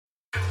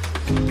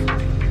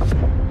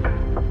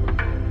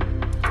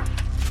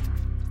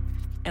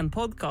en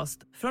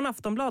podcast från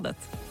Aftonbladet.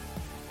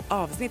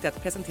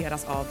 Avsnittet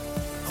presenteras av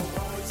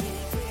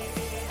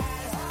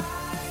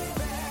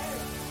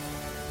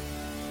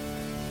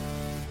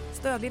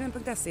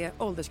Stödlinjen.se,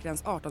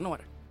 åldersgräns 18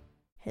 år.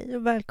 Hej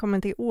och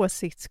välkommen till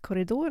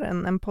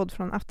Åsiktskorridoren, en podd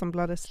från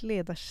Aftonbladets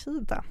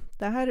ledarsida.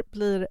 Det här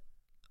blir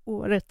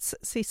årets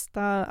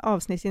sista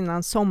avsnitt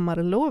innan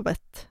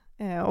sommarlovet.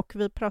 Och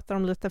vi pratar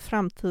om lite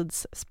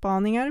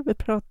framtidsspaningar. Vi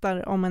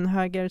pratar om en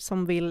höger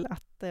som vill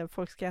att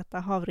folk ska äta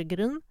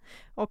havregryn.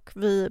 Och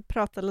vi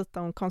pratar lite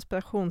om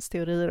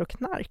konspirationsteorier och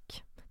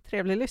knark.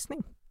 Trevlig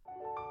lyssning.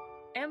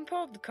 En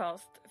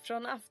podcast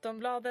från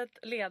Aftonbladet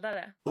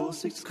ledare.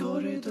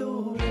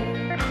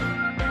 Åsiktskorridoren.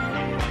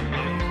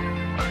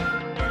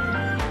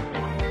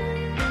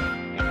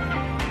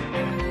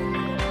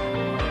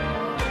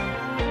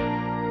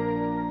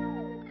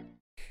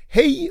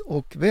 Hej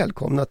och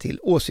välkomna till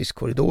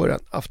Åsiktskorridoren,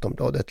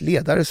 Aftonbladet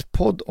ledares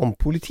podd om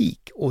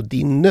politik och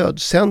din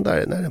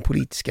nödsändare när den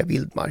politiska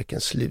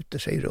vildmarken sluter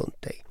sig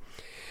runt dig.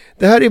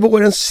 Det här är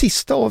vårens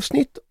sista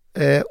avsnitt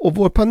och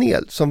vår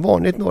panel, som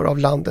vanligt några av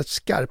landets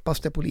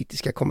skarpaste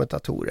politiska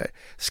kommentatorer,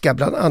 ska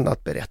bland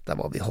annat berätta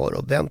vad vi har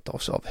att vänta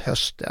oss av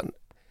hösten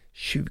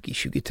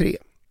 2023.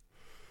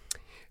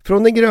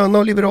 Från den gröna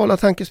och liberala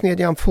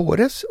tankesmedjan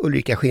Fores,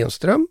 Ulrica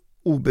Schenström,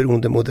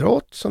 oberoende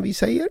moderat som vi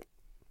säger.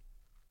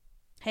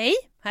 Hej,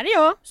 här är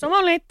jag, som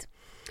vanligt.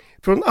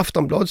 Från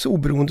Aftonbladets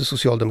oberoende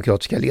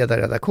socialdemokratiska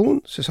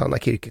ledarredaktion, Susanna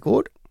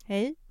Kierkegaard.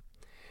 Hej.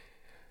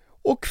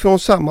 Och från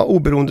samma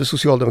oberoende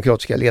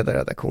socialdemokratiska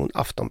ledarredaktion,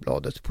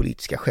 Aftonbladets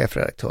politiska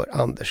chefredaktör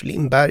Anders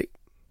Lindberg.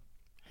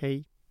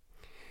 Hej.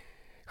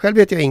 Själv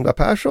heter jag Ingvar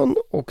Persson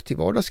och till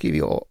vardags skriver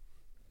jag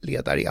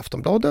ledare i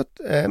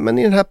Aftonbladet. Men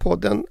i den här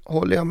podden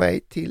håller jag mig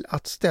till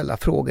att ställa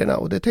frågorna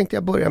och det tänkte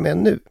jag börja med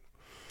nu.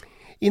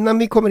 Innan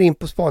vi kommer in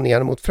på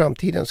spaningarna mot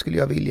framtiden skulle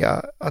jag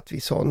vilja att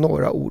vi sa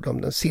några ord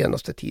om den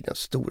senaste tidens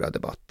stora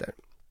debatter.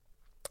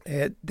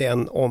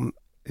 Den om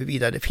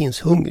huruvida det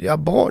finns hungriga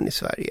barn i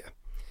Sverige.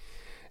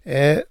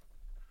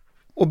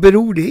 Och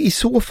beror det i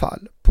så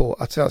fall på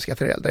att svenska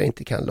föräldrar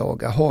inte kan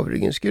laga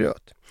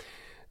havregrynsgröt?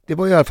 Det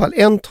var i alla fall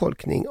en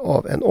tolkning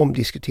av en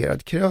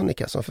omdiskuterad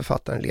krönika som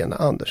författaren Lena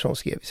Andersson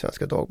skrev i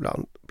Svenska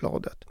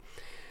Dagbladet.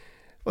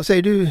 Vad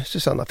säger du,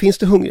 Susanna? Finns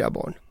det hungriga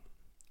barn?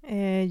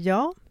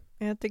 Ja.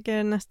 Jag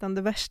tycker nästan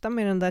det värsta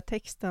med den där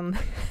texten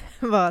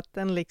var att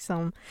den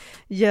liksom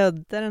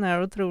gödde den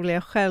här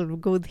otroliga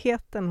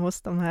självgodheten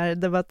hos de här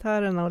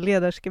debattörerna och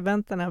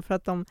ledarskribenterna för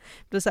att de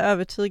blev så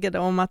övertygade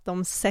om att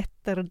de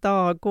sätter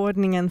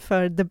dagordningen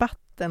för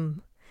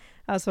debatten.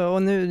 Alltså,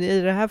 och nu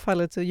i det här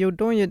fallet så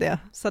gjorde hon ju det.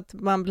 Så att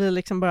man blir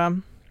liksom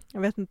bara,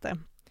 jag vet inte,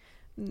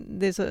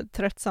 det är så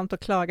tröttsamt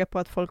att klaga på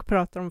att folk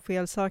pratar om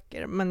fel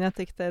saker. Men jag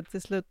tyckte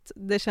till slut,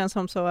 det känns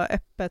som så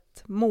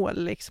öppet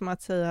mål liksom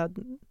att säga att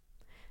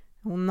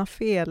hon har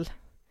fel.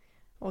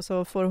 Och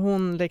så får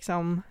hon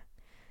liksom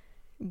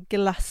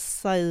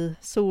glassa i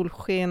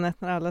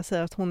solskenet när alla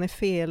säger att hon är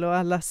fel. Och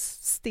alla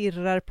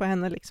stirrar på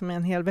henne liksom i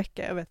en hel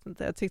vecka. Jag vet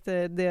inte. Jag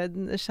tyckte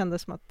det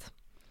kändes som att...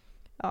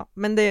 Ja,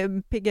 men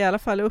det piggar i alla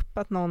fall upp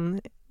att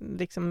någon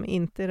liksom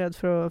inte är rädd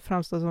för att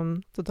framstå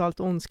som totalt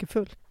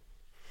ondskefull.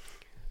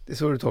 Det är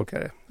så du tolkar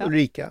det. Ja.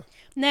 Ulrika?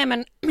 Nej,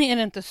 men är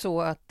det inte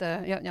så att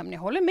jag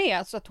håller med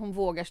alltså att hon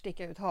vågar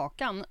sticka ut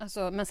hakan.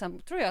 Alltså, men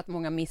sen tror jag att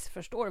många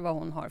missförstår vad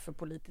hon har för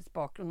politisk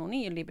bakgrund. Hon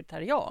är ju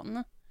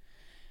libertarian.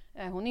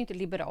 Hon är inte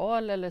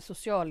liberal eller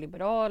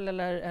socialliberal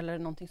eller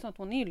någonting sånt.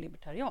 Hon är ju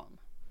libertarian.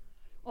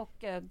 Och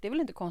det är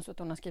väl inte konstigt att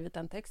hon har skrivit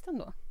den texten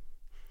då.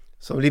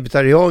 Som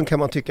libertarian kan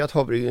man tycka att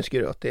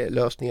havregrynsgröt är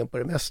lösningen på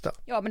det mesta.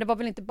 Ja, men det var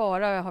väl inte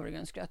bara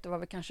havregrynsgröt. Det var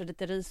väl kanske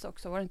lite ris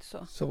också, var det inte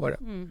så? Så var det.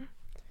 Mm.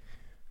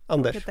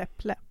 Anders? Och ett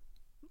äpple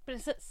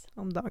Precis.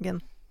 om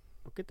dagen.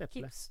 Och ett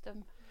äpple.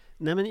 Kipsten.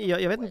 Nej, men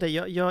jag vet inte,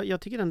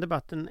 jag tycker den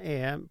debatten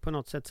är på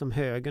något sätt som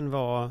högern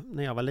var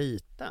när jag var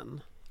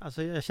liten.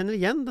 Alltså jag känner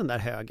igen den där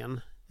högern.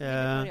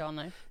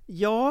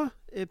 Ja,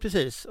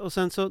 precis. Och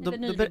sen så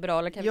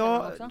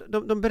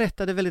de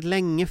berättade väldigt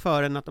länge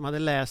för en att de hade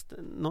läst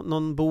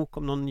någon bok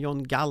om någon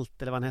John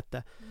Galt eller vad han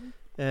hette.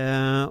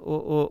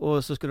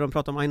 Och så skulle de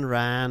prata om Ayn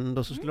Rand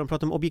och så skulle de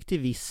prata om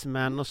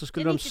objektivismen och så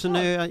skulle de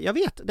snöa. Jag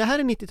vet, det här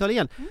är 90-tal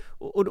igen.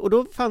 Och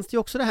då fanns det ju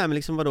också det här med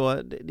liksom vadå,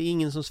 det är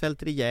ingen som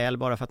svälter ihjäl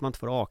bara för att man inte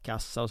får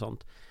a-kassa och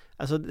sånt.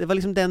 Alltså det var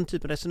liksom den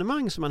typen av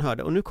resonemang som man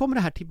hörde och nu kommer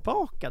det här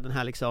tillbaka, den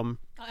här liksom...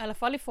 Ja, i alla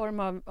fall i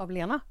form av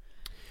Lena.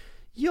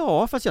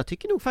 Ja, fast jag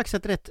tycker nog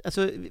faktiskt att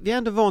alltså, vi har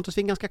ändå vant oss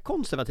vid en ganska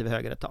konservativ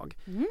höger ett tag.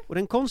 Och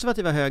den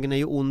konservativa högern är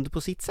ju ond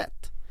på sitt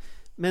sätt.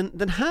 Men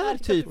den här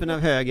typen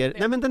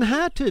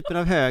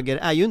av höger,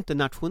 är ju inte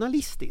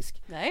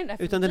nationalistisk. Nej,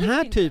 utan den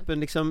här typen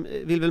liksom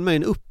vill väl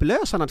möjligen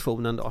upplösa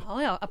nationen då.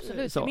 Ja,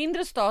 absolut. Så.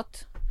 Mindre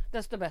stat,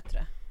 desto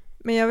bättre.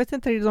 Men jag vet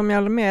inte riktigt om jag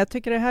håller med. Jag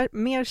tycker det här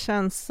mer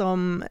känns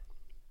som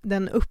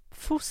den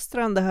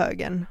uppfostrande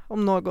högern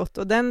om något.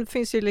 Och den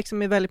finns ju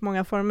liksom i väldigt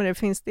många former. Det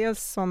finns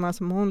dels sådana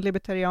som hon,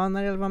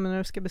 libertarianer eller vad man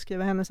nu ska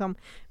beskriva henne som.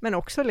 Men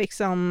också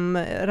liksom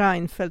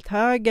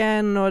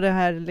Reinfeldt-högern och det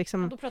här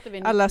liksom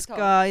alla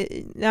ska,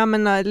 ja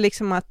men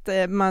liksom att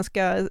man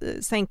ska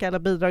sänka alla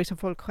bidrag så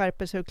folk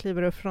skärper sig och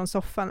kliver upp från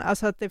soffan.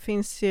 Alltså att det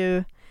finns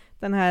ju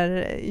den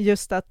här,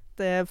 just att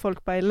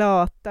folk bara är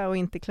lata och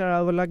inte klarar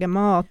av att laga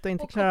mat och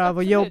inte klarar av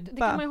att jobba. Det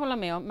kan man ju hålla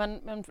med om,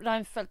 men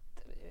Reinfeldt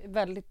är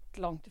väldigt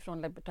långt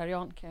ifrån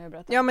libertarian, kan jag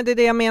berätta. Ja, men det är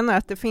det jag menar,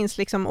 att det finns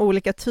liksom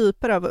olika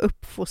typer av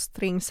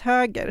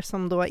uppfostringshöger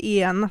som då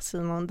enas i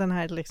den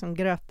här liksom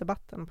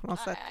grötdebatten på något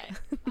sätt.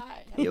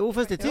 Jo,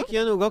 fast det tycker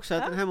jag nog också,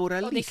 att den här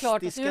moralistiska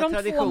traditionen... Nu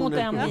är de två mot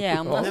en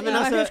igen.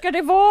 Hur ska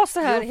det vara så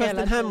här hela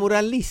den här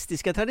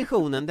moralistiska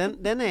traditionen,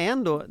 den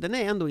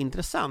är ändå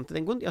intressant.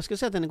 Jag skulle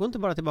säga att den går inte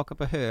bara tillbaka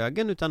på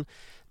högen, utan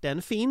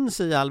den finns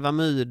i Alva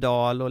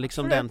Myrdal och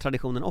liksom den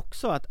traditionen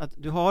också. Att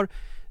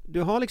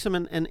du har liksom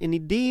en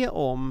idé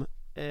om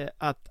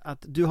att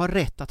du har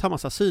rätt att ha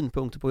massa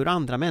synpunkter på hur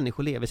andra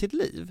människor lever sitt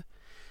liv.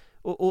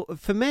 Och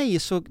för mig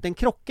så, den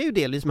krockar ju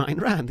delvis med Ayn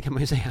Rand, kan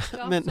man ju säga.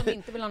 Ja, men, som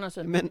inte vill ha några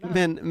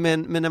synpunkter.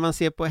 Men när man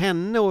ser på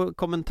henne och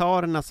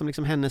kommentarerna som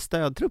liksom hennes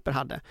stödtrupper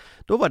hade,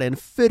 då var det en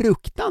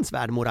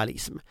fruktansvärd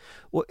moralism.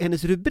 Och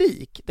hennes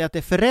rubrik, det är att det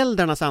är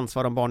föräldrarnas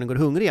ansvar om barnen går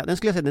hungriga, den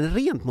skulle jag säga den är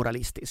rent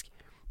moralistisk.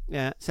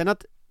 Sen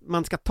att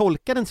man ska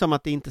tolka den som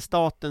att det inte är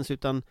statens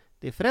utan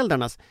det är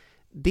föräldrarnas,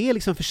 det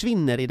liksom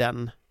försvinner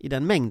i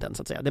den mängden,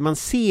 så att säga. Det man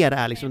ser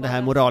är liksom det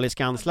här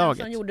moraliska anslaget.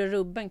 Den som gjorde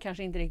rubben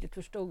kanske inte riktigt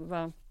förstod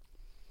vad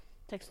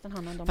texten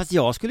handlade om. Fast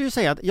jag skulle ju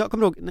säga att, jag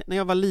kommer ihåg när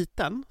jag var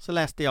liten så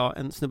läste jag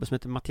en snubbe som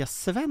heter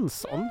Mattias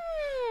Svensson.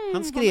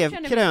 Han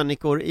skrev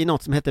krönikor i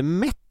något som hette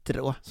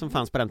Metro, som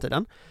fanns på den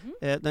tiden.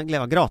 Den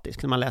var gratis,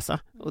 kunde man läsa.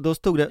 Och då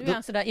stod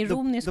det,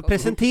 då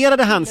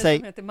presenterade han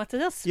sig.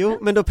 Jo,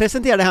 men då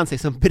presenterade han sig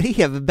som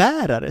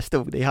brevbärare,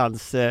 stod det i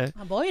hans.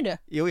 Han var ju det.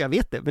 Jo, jag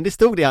vet det, men det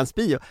stod det i hans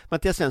bio.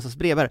 Mattias Svenssons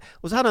brevbärare.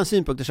 Och så hade han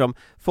synpunkter som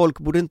folk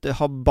borde inte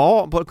ha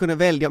barn, folk kunde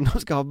välja om de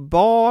ska ha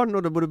barn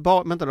och då borde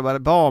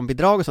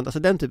barnbidrag och sånt. Alltså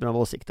den typen av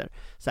åsikter.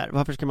 Så här,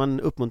 varför ska man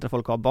uppmuntra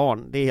folk att ha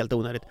barn? Det är helt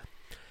onödigt.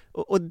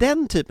 Och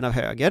den typen av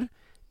höger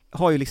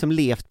har ju liksom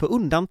levt på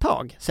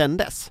undantag sedan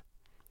dess.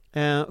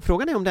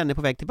 Frågan är om den är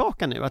på väg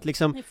tillbaka nu. Att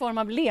liksom... I form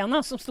av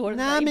Lena som står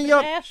där i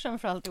bräschen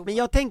för alltihop. Men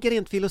jag tänker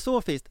rent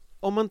filosofiskt,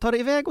 om man tar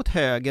iväg åt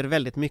höger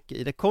väldigt mycket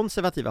i det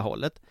konservativa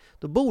hållet,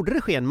 då borde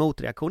det ske en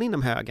motreaktion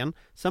inom högern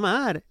som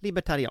är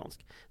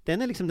libertariansk.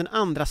 Den är liksom den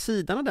andra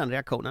sidan av den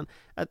reaktionen.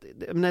 Att,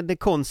 det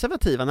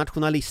konservativa,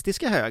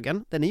 nationalistiska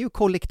högern, den är ju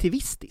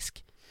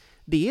kollektivistisk.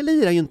 Det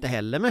lirar ju inte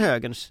heller med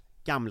högerns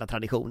gamla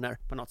traditioner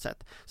på något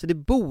sätt. Så det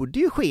borde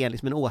ju ske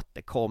liksom en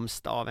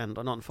återkomst av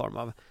ändå någon form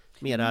av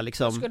mera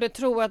liksom... Jag skulle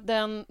tro att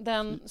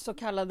den så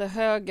kallade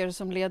höger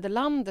som leder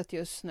landet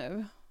just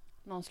nu,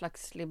 någon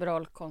slags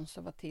liberal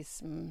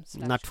konservatism,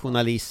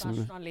 nationalism,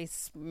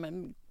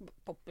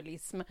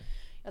 populism,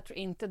 jag tror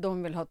inte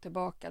de vill ha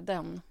tillbaka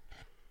den.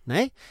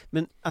 Nej,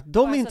 men att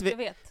de inte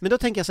vill, men då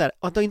tänker jag så här,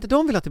 att inte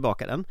de vill ha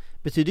tillbaka den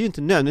betyder ju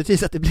inte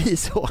nödvändigtvis att det blir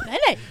så.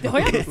 Nej, det har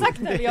jag inte sagt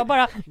det.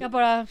 Jag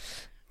bara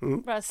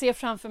ser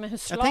framför mig hur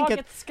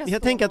slaget ska stå.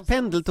 Jag tänker att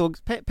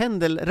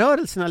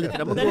pendelrörelserna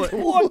lite,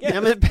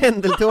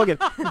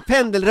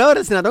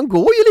 pendelrörelserna, de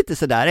går ju lite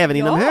sådär även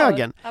inom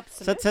högern.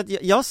 Så att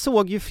jag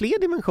såg ju fler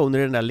dimensioner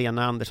i den där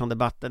Lena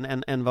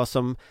Andersson-debatten än vad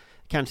som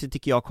kanske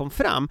tycker jag kom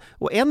fram.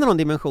 Och en av de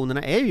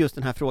dimensionerna är ju just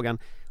den här frågan,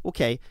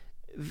 okej,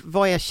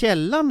 vad är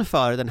källan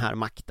för den här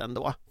makten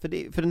då?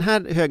 För den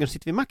här högern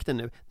sitter vid makten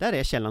nu, där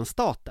är källan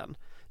staten.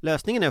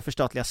 Lösningen är att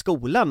förstatliga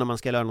skolan om man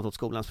ska göra något åt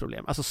skolans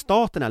problem. Alltså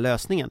staten är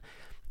lösningen.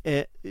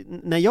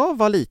 När jag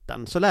var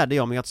liten så lärde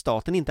jag mig att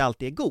staten inte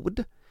alltid är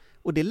god.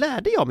 Och det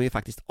lärde jag mig ju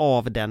faktiskt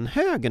av den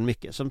högern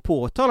mycket, som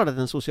påtalade att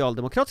den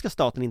socialdemokratiska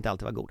staten inte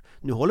alltid var god.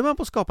 Nu håller man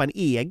på att skapa en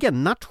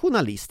egen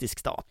nationalistisk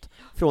stat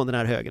från den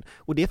här högern.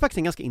 Och det är faktiskt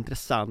en ganska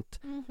intressant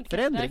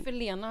förändring. Därför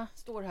Lena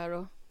står här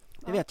och...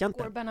 Det vet jag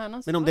inte.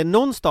 Men om det är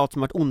någon stat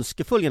som har varit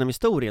ondskefull genom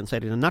historien så är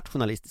det den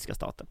nationalistiska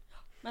staten.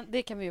 Men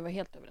det kan vi ju vara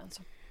helt överens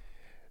om.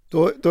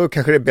 Då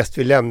kanske det är bäst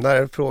vi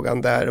lämnar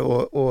frågan där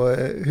och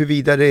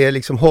huruvida det är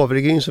liksom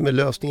havregryn som är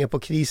lösningen på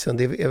krisen,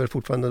 det är väl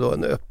fortfarande då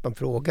en öppen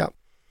fråga.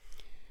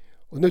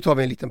 Och nu tar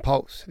vi en liten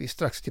paus, vi är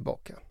strax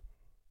tillbaka.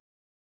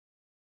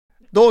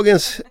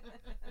 Dagens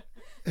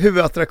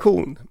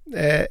huvudattraktion.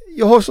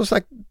 Jag har som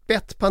sagt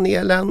bett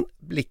panelen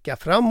blicka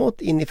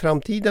framåt in i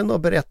framtiden och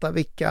berätta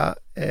vilka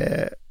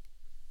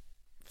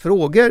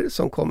frågor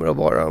som kommer att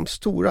vara de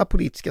stora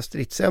politiska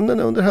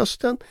stridsämnena under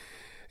hösten.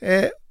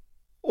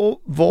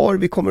 Och var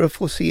vi kommer att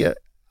få se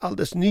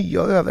alldeles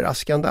nya och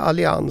överraskande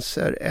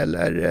allianser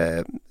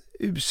eller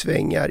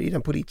usvängar i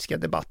den politiska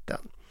debatten.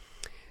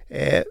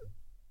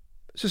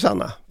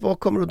 Susanna, vad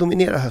kommer att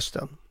dominera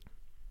hösten?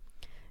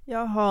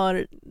 Jag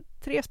har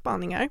 3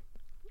 spaningar.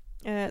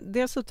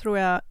 Dels så tror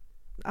jag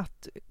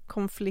att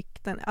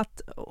konflikten,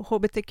 att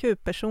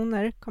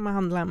hbtq-personer kommer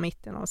handla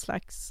mitt i någon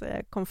slags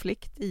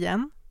konflikt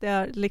igen. Det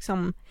är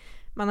liksom,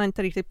 man har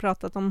inte riktigt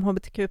pratat om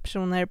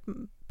hbtq-personer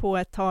på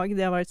ett tag.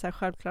 Det har varit så här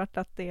självklart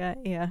att det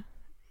är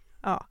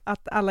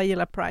att alla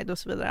gillar Pride och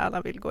så vidare,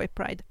 alla vill gå i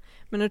Pride.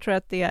 Men nu tror jag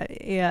att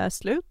det är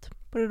slut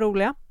på det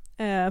roliga,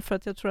 för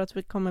att jag tror att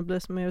vi kommer bli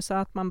som i USA,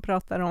 att man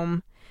pratar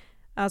om,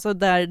 alltså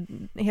där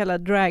hela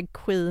drag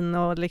queen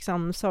och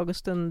liksom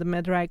sagostund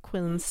med drag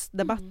queens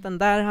debatten,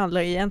 där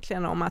handlar det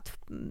egentligen om att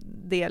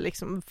det är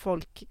liksom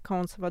folk,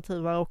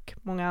 konservativa och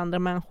många andra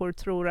människor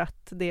tror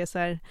att det är så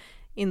här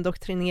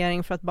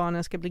indoktrinering för att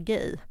barnen ska bli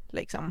gay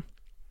liksom.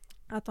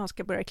 Att de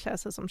ska börja klä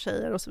sig som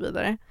tjejer och så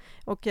vidare.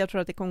 Och jag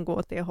tror att det kommer gå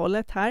åt det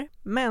hållet här.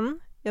 Men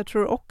jag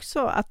tror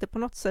också att det på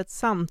något sätt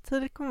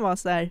samtidigt kommer vara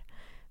så här,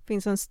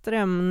 finns en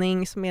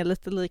strömning som är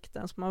lite lik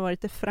den som har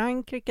varit i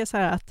Frankrike, så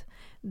här att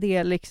det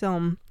är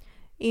liksom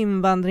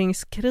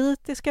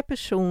invandringskritiska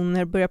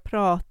personer börjar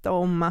prata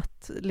om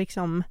att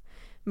liksom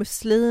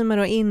muslimer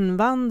och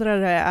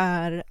invandrare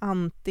är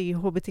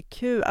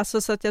anti-hbtq.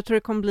 Alltså så att jag tror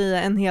det kommer bli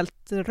en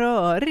helt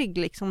rörig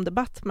liksom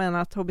debatt, men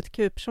att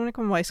hbtq-personer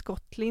kommer vara i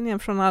skottlinjen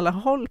från alla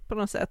håll på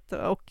något sätt.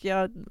 Och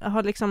jag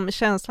har liksom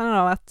känslan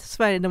av att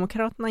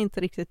Sverigedemokraterna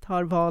inte riktigt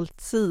har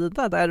valt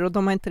sida där, och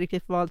de har inte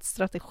riktigt valt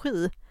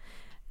strategi.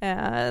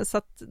 Så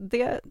att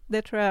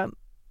det tror jag,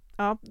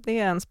 ja, det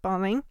är en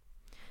spaning.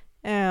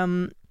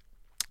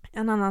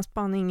 En annan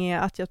spaning är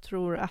att jag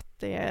tror att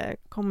det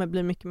kommer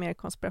bli mycket mer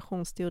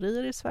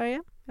konspirationsteorier i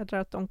Sverige. Jag tror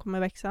att de kommer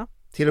växa.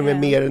 Till och med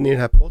mer än i den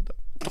här podden.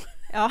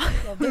 Ja,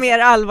 mer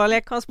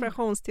allvarliga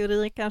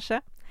konspirationsteorier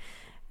kanske.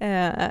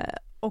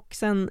 Och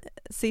sen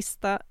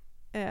sista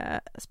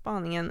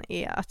spaningen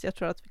är att jag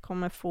tror att vi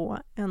kommer få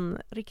en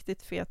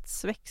riktigt fet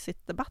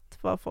Svexit-debatt,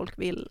 vad folk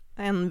vill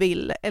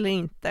eller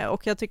inte.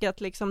 Och jag tycker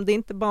att liksom, det är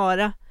inte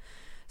bara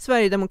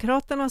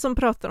Sverigedemokraterna som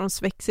pratar om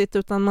Svexit,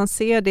 utan man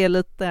ser det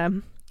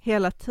lite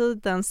hela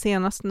tiden.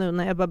 Senast nu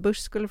när Ebba Busch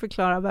skulle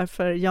förklara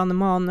varför Jan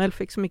Emanuel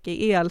fick så mycket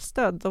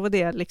elstöd, då var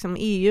det liksom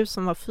EU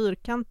som var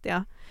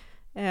fyrkantiga.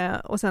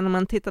 Och sen när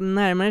man tittade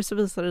närmare så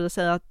visade det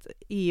sig att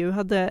EU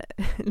hade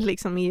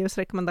liksom EUs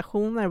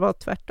rekommendationer var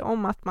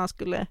tvärtom, att man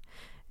skulle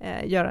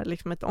göra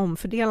liksom ett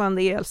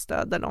omfördelande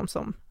elstöd där de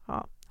som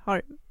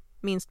har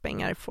minst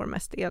pengar får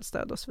mest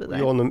elstöd och så vidare.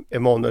 Jan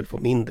Emanuel får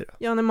mindre.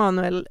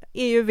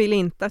 EU vill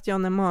inte att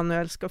Jan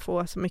Emanuel ska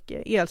få så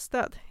mycket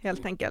elstöd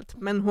helt enkelt.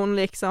 Men hon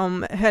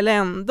liksom höll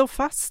ändå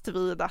fast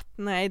vid att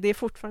nej, det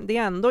är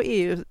ändå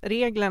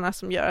EU-reglerna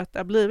som gör att det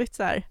har blivit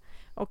så här.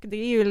 Och det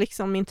är ju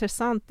liksom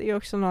intressant, det är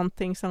också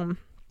någonting som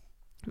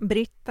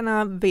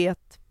britterna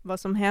vet vad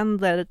som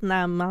händer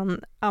när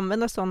man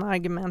använder sådana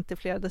argument i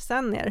flera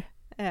decennier.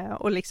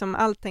 Och liksom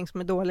allting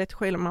som är dåligt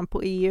skyller man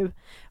på EU,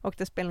 och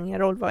det spelar ingen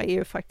roll vad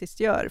EU faktiskt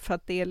gör, för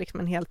att det är liksom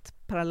en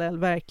helt parallell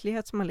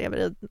verklighet som man lever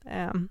i.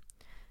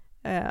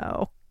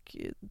 Och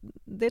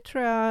det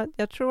tror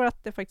jag tror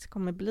att det faktiskt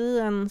kommer bli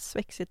en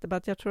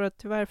Svexit-debatt. Jag tror att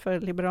tyvärr för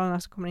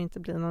Liberalerna så kommer det inte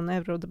bli någon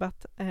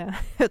eurodebatt,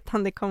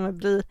 utan det kommer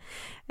bli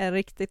en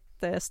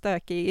riktigt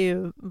stökig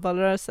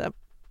EU-valrörelse.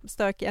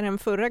 Stökigare än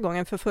förra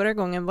gången, för förra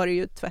gången var det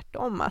ju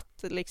tvärtom,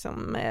 att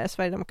liksom,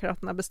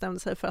 Sverigedemokraterna bestämde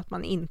sig för att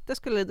man inte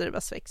skulle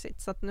driva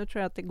Svexit, så att nu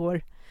tror jag att det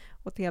går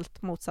åt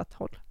helt motsatt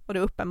håll. Och det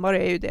uppenbara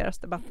är ju deras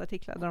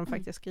debattartiklar där de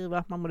faktiskt skriver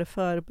att man borde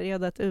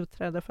förbereda ett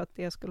utträde för att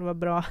det skulle vara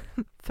bra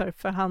för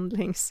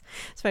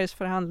Sveriges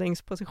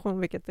förhandlingsposition,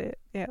 vilket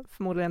är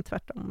förmodligen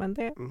tvärtom, men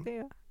det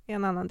är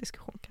en annan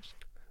diskussion kanske.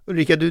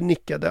 Ulrika, du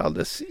nickade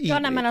alldeles Ja,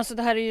 nej, men alltså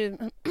det här är ju,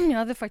 jag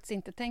hade faktiskt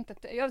inte tänkt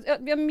att,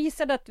 jag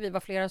missade att vi var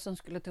flera som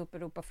skulle ta upp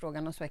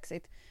Europafrågan och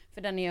Svexit,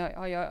 för den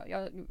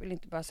jag vill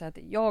inte bara säga att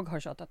jag har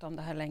tjatat om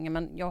det här länge,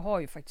 men jag har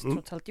ju faktiskt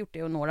trots allt gjort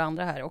det, och några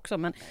andra här också,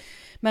 men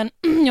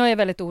jag är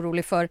väldigt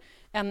orolig för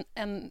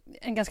en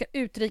ganska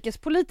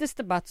utrikespolitisk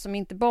debatt som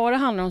inte bara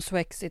handlar om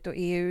Svexit och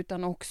EU,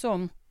 utan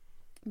också,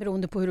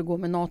 beroende på hur det går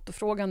med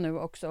NATO-frågan nu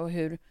också, och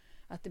hur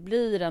att det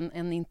blir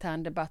en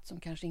intern debatt som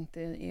kanske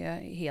inte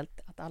är helt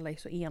att alla är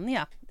så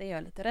eniga. Det är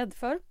jag lite rädd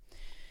för.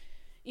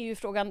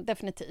 EU-frågan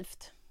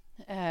definitivt.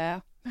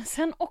 Men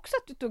sen också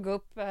att du tog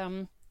upp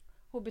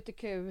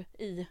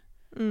HBTQI.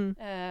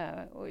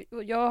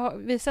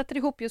 Och vi sätter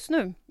ihop just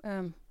nu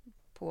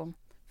på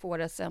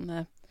Fores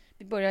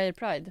vi börjar i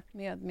Pride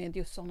med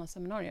just sådana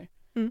seminarier.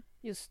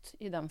 Just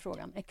i den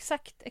frågan.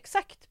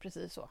 Exakt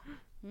precis så.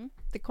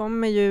 Det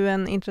kommer ju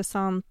en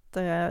intressant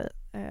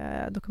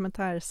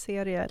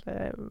dokumentärserie,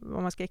 eller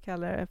vad man ska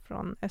kalla det,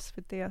 från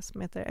SVT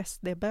som heter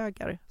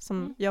SD-bögar,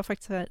 som jag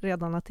faktiskt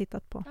redan har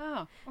tittat på.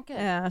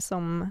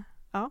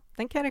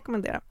 Den kan jag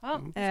rekommendera.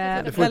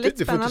 Du får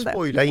inte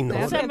spoila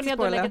innehållet. Sen vill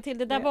jag lägga till,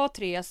 det där var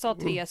tre,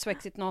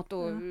 Svexit, NATO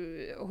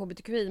och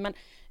HBTQI, men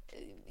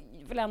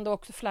jag vill ändå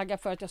också flagga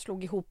för att jag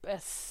slog ihop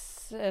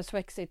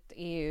Svexit,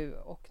 EU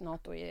och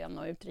NATO i en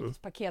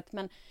utrikespaket,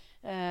 men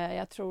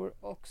jag tror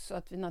också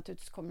att vi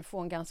naturligtvis kommer få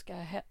en ganska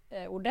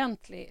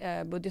ordentlig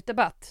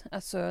budgetdebatt,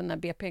 alltså när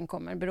BP:n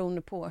kommer,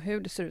 beroende på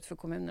hur det ser ut för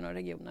kommunerna och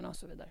regionerna och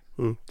så vidare.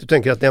 Du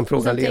tänker att den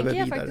frågan lever vidare? Sen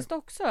tänker jag faktiskt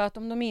också att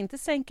om de inte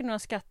sänker några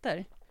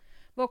skatter,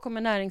 vad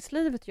kommer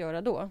näringslivet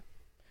göra då?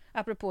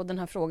 Apropå den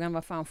här frågan,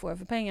 vad fan får jag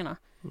för pengarna?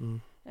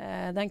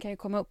 Den kan ju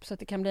komma upp så att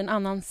det kan bli en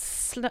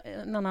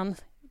annan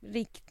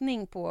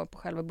riktning på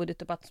själva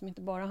budgetdebatten, som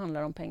inte bara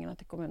handlar om pengarna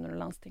till kommuner och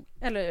landsting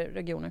eller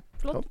regioner.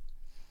 Förlåt.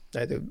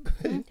 Nej,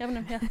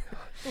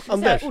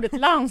 Anders. Ordet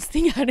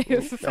landstingar, det är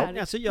ju förfärligt.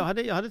 Alltså jag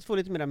hade två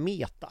lite mer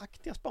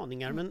metaaktiga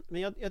spaningar, men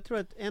jag tror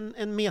att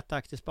en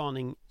metaaktig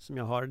spaning som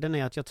jag har, den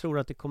är att jag tror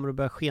att det kommer att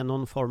börja ske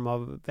någon form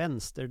av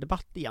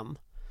vänsterdebatt igen.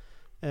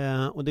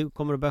 Och det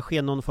kommer att börja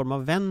ske någon form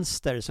av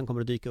vänster som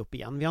kommer att dyka upp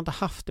igen. Vi har inte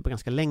haft det på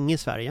ganska länge i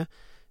Sverige.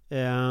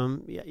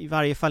 I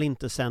varje fall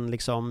inte sen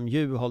liksom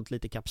Juholt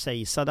lite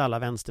kapsejsade alla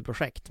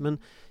vänsterprojekt, men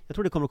jag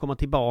tror det kommer att komma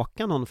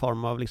tillbaka någon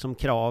form av liksom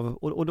krav,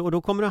 och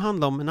då kommer det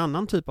handla om en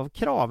annan typ av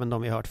krav än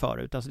de vi har hört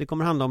förut. Alltså det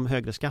kommer handla om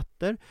högre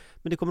skatter,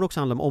 men det kommer också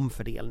handla om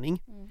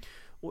omfördelning.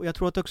 Och jag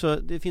tror att också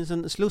det finns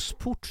en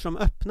slussport som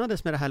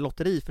öppnades med det här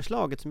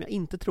lotteriförslaget som jag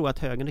inte tror att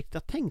högern riktigt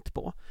har tänkt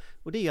på.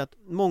 Och det är att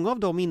många av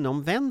dem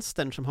inom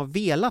vänstern som har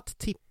velat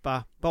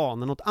tippa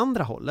banan åt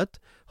andra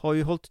hållet har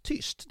ju hållit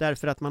tyst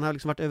därför att man har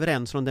liksom varit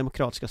överens om de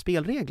demokratiska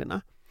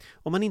spelreglerna.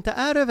 Om man inte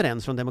är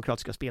överens om de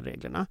demokratiska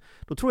spelreglerna,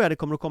 då tror jag det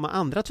kommer att komma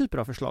andra typer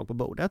av förslag på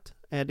bordet.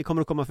 Det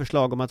kommer att komma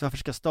förslag om att varför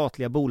ska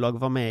statliga bolag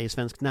vara med i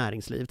svenskt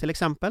näringsliv till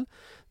exempel.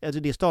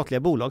 Alltså det är statliga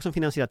bolag som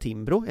finansierar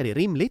Timbro, är det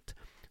rimligt?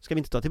 Ska vi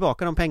inte ta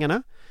tillbaka de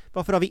pengarna?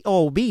 Varför har vi A-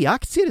 och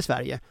B-aktier i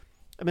Sverige?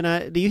 Jag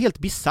menar, det är ju helt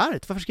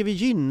bizarrt. Varför ska vi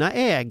gynna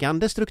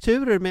ägande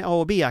strukturer med A-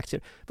 och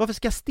B-aktier? Varför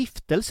ska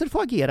stiftelser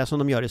få agera som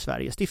de gör i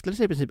Sverige?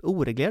 Stiftelser är i princip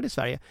oreglerade i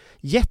Sverige.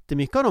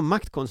 Jättemycket av de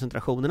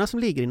maktkoncentrationerna som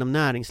ligger inom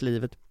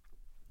näringslivet,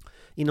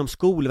 inom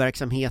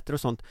skolverksamheter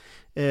och sånt,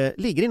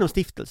 ligger inom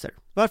stiftelser.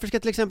 Varför ska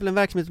till exempel en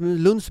verksamhet som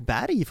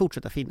Lundsberg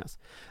fortsätta finnas?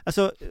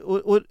 Alltså,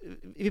 och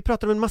vi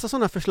pratar om en massa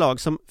sådana förslag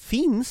som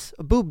finns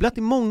och bubblat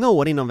i många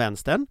år inom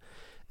vänstern.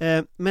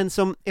 Men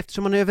som,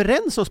 eftersom man är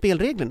överens om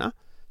spelreglerna,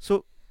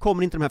 så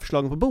kommer inte de här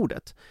förslagen på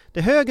bordet.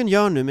 Det högern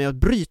gör nu med att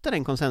bryta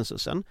den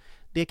konsensusen,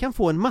 det kan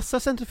få en massa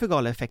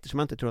centrifugala effekter som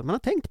man inte tror att man har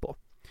tänkt på.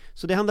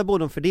 Så det handlar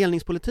både om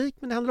fördelningspolitik,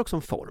 men det handlar också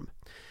om form.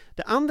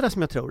 Det andra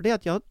som jag tror, det är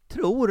att jag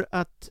tror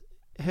att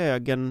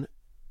högern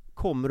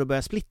kommer att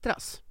börja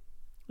splittras.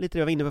 Lite det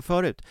jag var inne på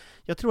förut.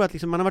 Jag tror att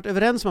liksom man har varit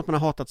överens om att man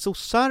har hatat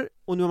sossar,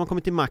 och nu har man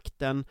kommit till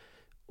makten,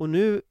 och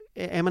nu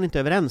är man inte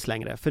överens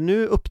längre. För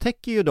nu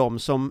upptäcker ju de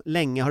som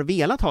länge har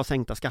velat ha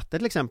sänkta skatter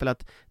till exempel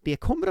att det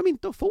kommer de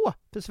inte att få.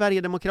 För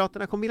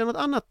Sverigedemokraterna kommer vilja något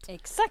annat.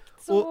 Exakt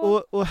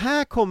så. Och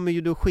här kommer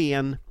ju då ske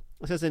en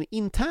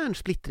intern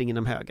splittring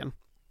inom högern.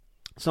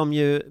 Som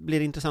ju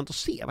blir intressant att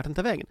se vart den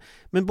tar vägen.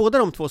 Men båda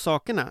de två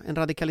sakerna, en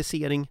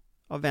radikalisering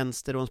av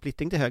vänster och en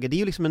splittring till höger, det är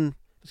ju liksom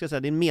det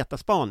är en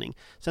metaspaning.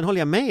 Sen håller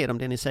jag med er om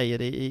det ni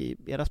säger i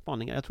era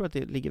spaningar. Jag tror att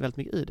det ligger väldigt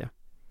mycket i det.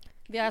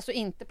 Vi har alltså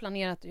inte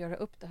planerat att göra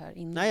upp det här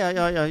innan. Nej,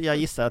 jag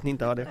gissar att ni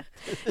inte har det.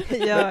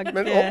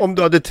 Men om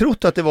du hade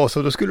trott att det var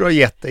så, då skulle du ha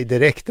gett dig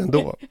direkt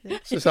ändå.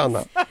 Susanna.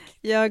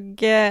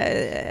 Jag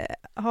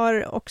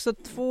har också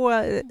två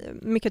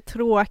mycket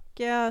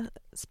tråkiga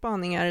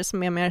spaningar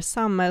som är mer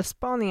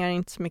samhällsspaningar,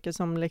 inte så mycket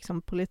som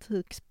liksom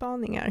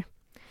politikspaningar.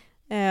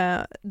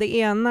 Det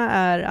ena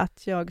är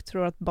att jag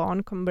tror att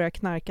barn kommer börja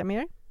knarka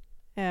mer.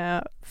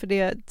 För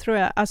det tror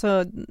jag,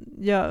 alltså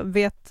jag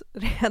vet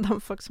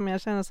redan folk som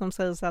jag känner som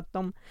säger så att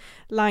de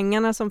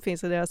langarna som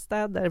finns i deras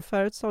städer,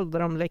 förut sålde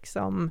de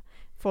liksom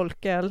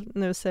folköl,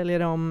 nu säljer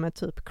de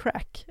typ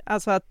crack.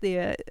 Alltså att det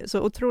är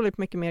så otroligt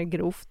mycket mer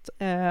grovt,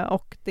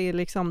 och det är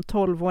liksom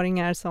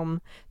 12-åringar som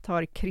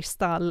tar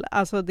kristall.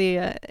 Alltså det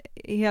är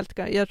helt,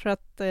 jag tror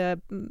att,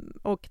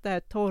 och det här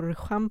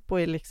torrschampo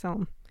är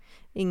liksom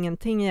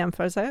ingenting i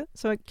jämförelse.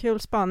 Så kul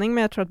spaning,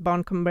 men jag tror att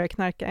barn kommer börja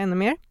knarka ännu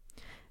mer.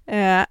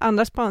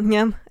 Andra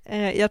spaningen,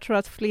 jag tror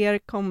att fler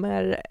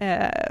kommer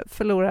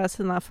förlora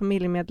sina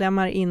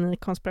familjemedlemmar in i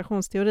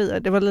konspirationsteorier.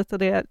 Det var lite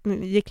det,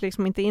 gick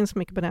liksom inte in så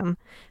mycket på den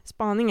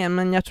spaningen,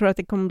 men jag tror att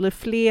det kommer bli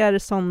fler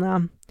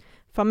sådana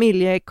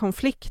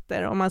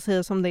familjekonflikter, om man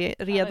säger som det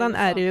redan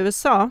är i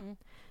USA.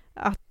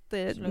 Att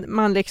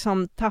man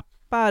liksom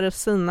tappar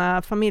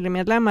sina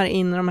familjemedlemmar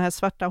in i de här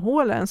svarta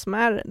hålen som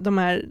är de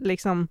här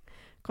liksom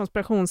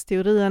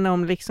konspirationsteorierna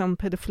om liksom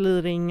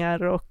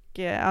pedofiliringar och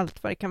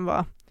allt vad det kan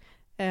vara.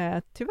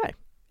 Tyvärr.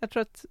 Jag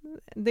tror att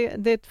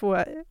det är två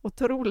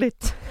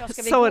otroligt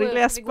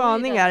sorgliga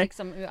spaningar.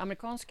 Liksom,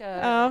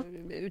 amerikanska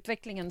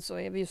utvecklingen, så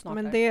är vi ju snart.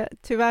 Men det är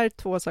tyvärr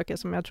två saker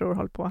som jag tror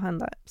håller på att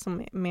hända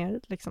som är mer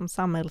liksom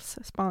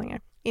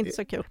samhällsspaningar. Inte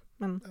så kul,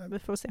 men vi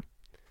får se.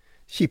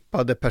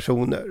 Chippade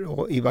personer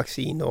och i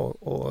vaccin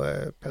och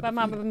pedofil.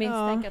 Man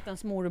misstänker att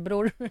ens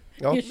morbror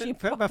är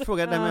chippad. Får jag bara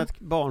fråga det med att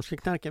barn ska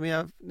knarka, men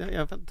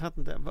jag fattar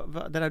inte,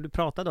 det där du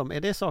pratade om,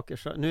 är det saker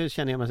så, nu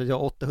känner jag mig att jag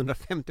är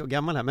 850 år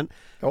gammal här, men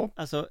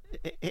alltså,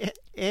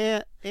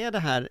 är det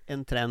här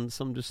en trend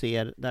som du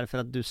ser därför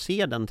att du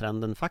ser den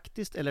trenden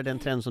faktiskt, eller är det en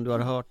trend som du har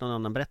hört någon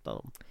annan berätta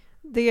om?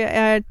 Det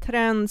är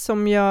trend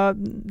som jag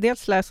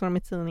dels läser om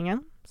i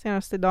tidningen.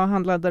 Senast idag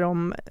handlade det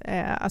om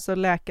alltså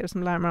läkare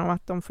som larmar om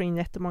att de får in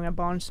jättemånga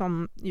barn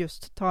som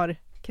just tar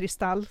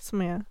kristall,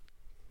 som är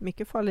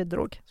mycket farlig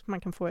drog. Så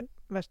man kan få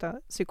värsta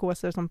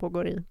psykoser som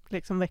pågår i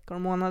liksom veckor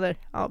och månader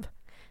av.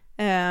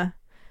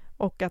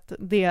 Och att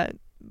det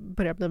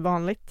börjar bli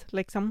vanligt.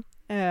 Liksom.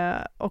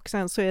 Och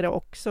sen så är det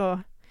också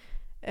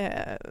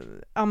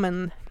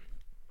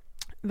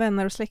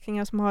vänner och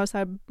släktingar som har så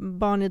här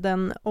barn i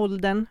den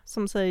åldern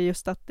som säger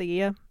just att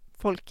det är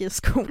folk i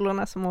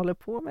skolorna som håller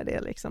på med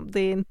det. Liksom. Det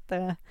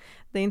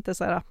är inte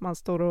så här att man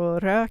står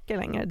och röker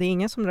längre. Det är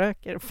ingen som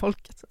röker.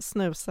 Folk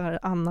snusar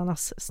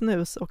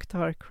ananas-snus och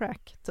tar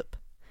crack, typ.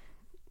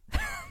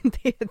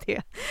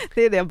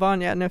 Det är det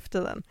barn gör nu för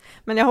tiden.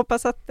 Men jag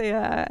hoppas att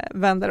det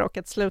vänder och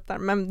att slutar.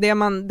 Men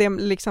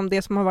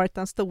det som har varit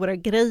den stora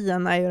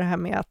grejen är ju det här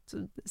med att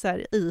så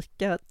här,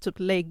 ICA typ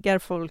lägger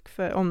folk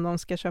för om de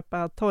ska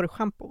köpa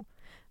torrschampo.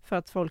 För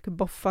att folk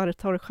boffar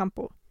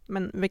torrschampo.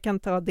 Men vi kan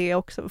ta det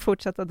också,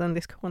 fortsätta den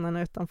diskussionen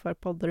utanför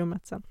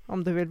poddrummet sen,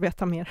 om du vill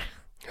veta mer.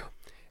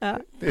 Ja.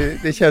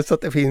 Det känns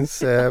att det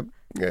finns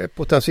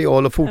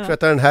potential att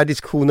fortsätta den här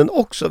diskussionen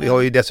också. Vi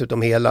har ju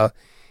dessutom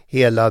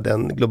hela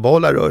den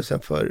globala rörelsen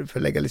för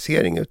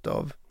legalisering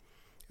utav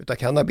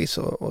cannabis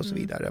och så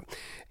vidare.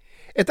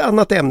 Ett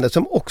annat ämne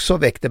som också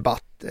väckt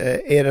debatt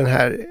är den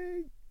här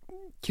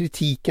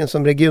kritiken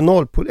som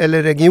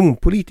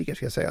regionpolitiker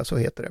ska jag säga, så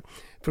heter det,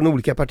 från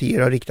olika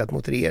partier har riktat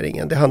mot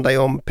regeringen. Det handlar ju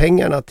om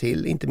pengarna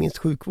till inte minst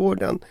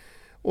sjukvården.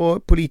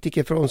 Och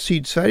politiker från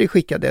Sydsverige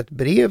skickade ett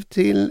brev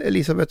till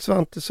Elisabeth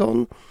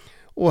Svantesson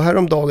och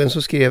häromdagen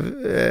så skrev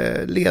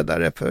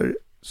ledare för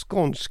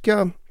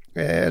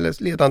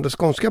ledande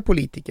skånska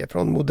politiker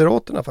från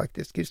Moderaterna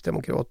faktiskt,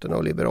 Kristdemokraterna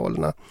och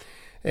Liberalerna,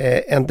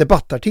 en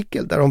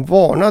debattartikel där de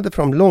varnade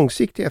för de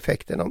långsiktiga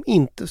effekterna om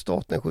inte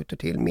staten skjuter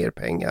till mer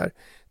pengar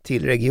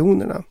till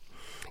regionerna.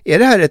 Är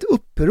det här ett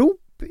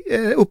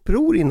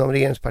uppror inom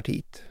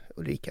regeringspartiet,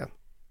 Ulrika?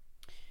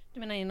 Du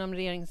menar inom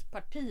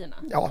regeringspartierna?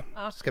 Ja,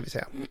 ska vi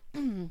säga.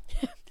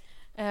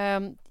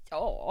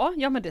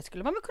 Ja, men det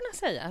skulle man väl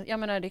kunna säga. Jag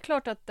menar, det är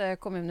klart att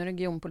kommun- och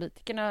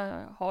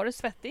regionpolitikerna har det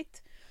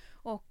svettigt.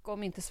 Och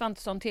om inte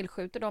Svantesson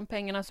tillskjuter de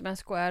pengarna som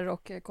SKR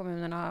och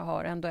kommunerna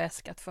har ändå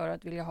äskat för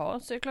att vilja ha,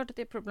 så är det klart att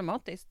det är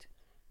problematiskt.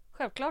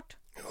 Självklart.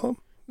 Ja.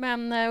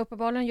 Men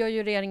uppenbarligen gör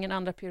ju regeringen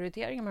andra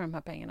prioriteringar med de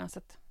här pengarna. Så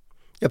att...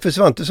 Ja, för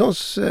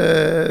Svantessons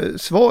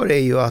svar är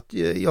ju att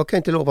jag kan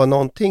inte lova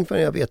någonting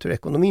förrän jag vet hur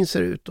ekonomin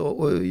ser ut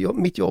och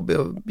mitt jobb är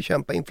att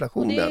bekämpa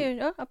inflationen. Och det är,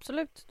 ja,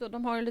 absolut.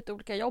 De har ju lite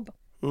olika jobb.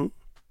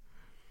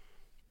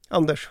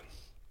 Anders?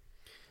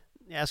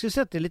 Jag skulle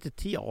säga att det är lite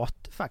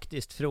teater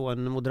faktiskt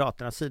från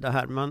Moderaternas sida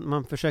här.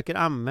 Man försöker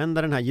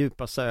använda den här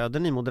djupa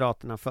södern i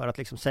Moderaterna för att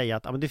liksom säga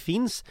att det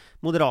finns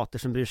moderater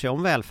som bryr sig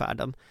om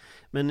välfärden.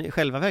 Men i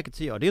själva verket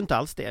så gör det ju inte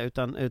alls det.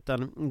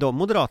 Utan de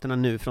Moderaterna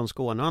nu från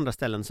Skåne och andra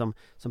ställen som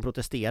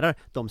protesterar,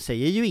 de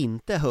säger ju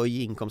inte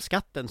höj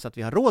inkomstskatten så att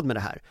vi har råd med det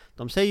här.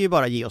 De säger ju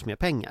bara ge oss mer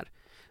pengar.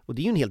 Och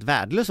det är ju en helt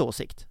värdelös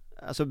åsikt.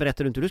 Alltså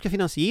berättar du inte hur du ska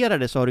finansiera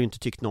det så har du inte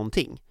tyckt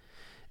någonting.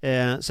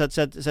 Så att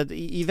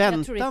i väntan...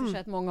 Jag tror i och för sig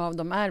att många av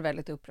dem är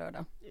väldigt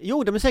upprörda.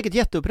 Jo, de är säkert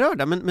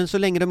jätteupprörda, men så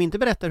länge de inte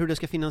berättar hur det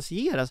ska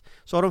finansieras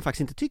så har de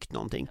faktiskt inte tyckt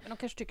någonting. Men de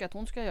kanske tycker att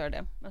hon ska göra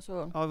det.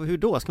 Alltså... Ja, hur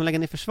då? Ska hon lägga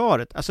ner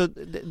försvaret? Alltså,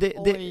 det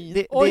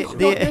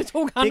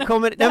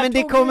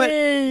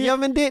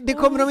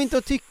kommer de inte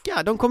att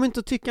tycka. De kommer inte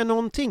att tycka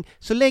någonting.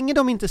 Så länge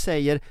de inte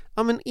säger,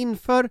 ja men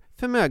inför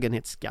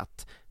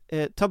förmögenhetsskatt,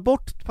 ta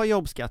bort ett par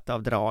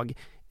jobbskatteavdrag,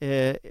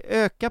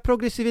 öka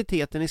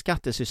progressiviteten i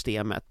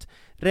skattesystemet,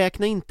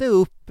 räkna inte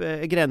upp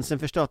gränsen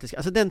för statlig,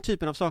 alltså den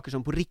typen av saker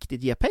som på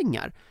riktigt ger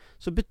pengar,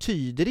 så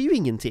betyder det ju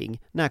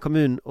ingenting när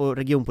kommun- och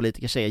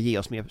regionpolitiker säger ge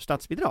oss mer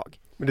statsbidrag.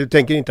 Men du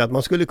tänker inte att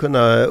man skulle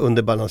kunna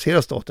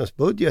underbalansera statens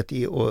budget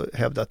i och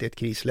hävda att det är ett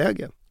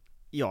krisläge?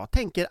 Jag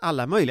tänker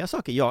alla möjliga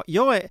saker.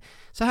 Jag är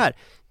så här.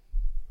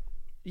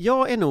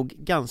 Jag är nog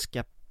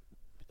ganska,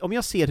 om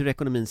jag ser hur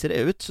ekonomin ser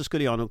ut så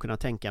skulle jag nog kunna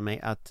tänka mig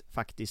att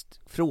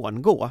faktiskt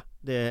frångå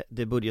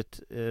det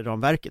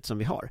budgetramverket som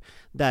vi har.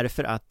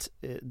 Därför att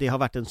det har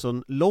varit en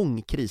sån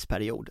lång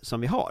krisperiod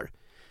som vi har.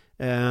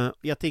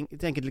 Jag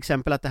tänker till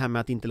exempel att det här med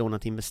att inte låna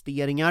till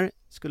investeringar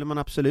skulle man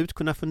absolut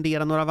kunna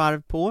fundera några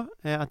varv på.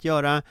 Att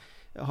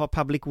ha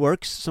public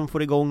works som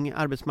får igång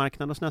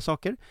arbetsmarknaden och såna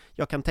saker.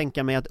 Jag kan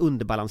tänka mig att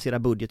underbalansera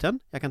budgeten.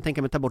 Jag kan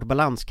tänka mig att ta bort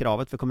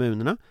balanskravet för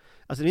kommunerna.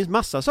 Alltså det finns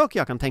massa saker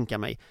jag kan tänka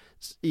mig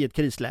i ett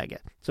krisläge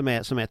som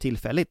är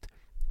tillfälligt.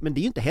 Men det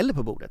är ju inte heller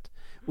på bordet.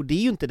 Och det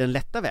är ju inte den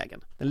lätta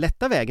vägen. Den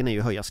lätta vägen är ju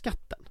att höja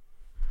skatten.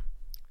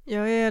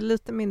 Jag är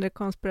lite mindre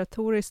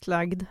konspiratoriskt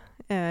lagd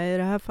i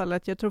det här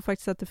fallet. Jag tror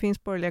faktiskt att det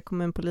finns borgerliga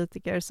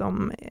kommunpolitiker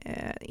som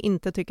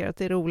inte tycker att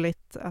det är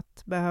roligt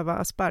att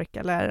behöva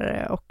sparka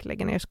lärare och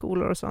lägga ner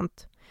skolor och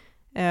sånt.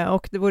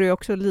 Och det vore ju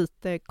också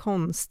lite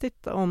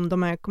konstigt om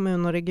de här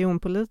kommun- och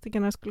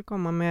regionpolitikerna skulle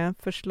komma med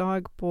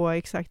förslag på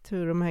exakt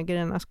hur de här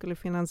grejerna skulle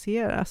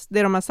finansieras.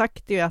 Det de har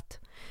sagt är ju att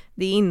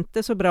det är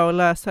inte så bra att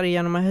lösa det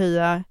genom att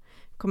höja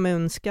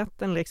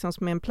kommunskatten liksom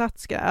som en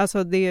plattskatt.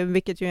 Alltså det,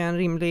 vilket ju är en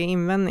rimlig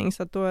invändning,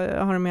 så att då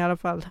har de i alla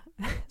fall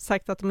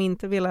sagt att de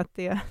inte vill att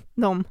det är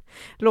de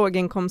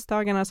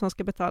låginkomsttagarna som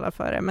ska betala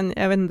för det. Men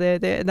jag vet inte,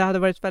 det hade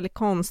varit väldigt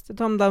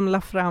konstigt om de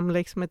la fram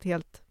liksom ett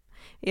helt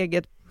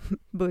eget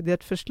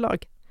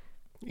budgetförslag.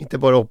 Inte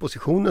bara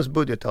oppositionens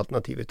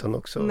budgetalternativ utan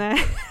också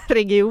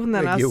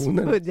regionernas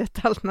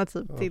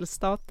budgetalternativ till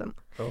staten.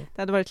 Ja.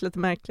 Det hade varit lite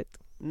märkligt.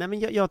 Nej, men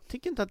jag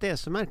tycker inte att det är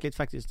så märkligt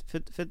faktiskt.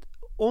 För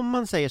om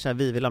man säger så här,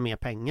 vi vill ha mer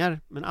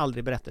pengar men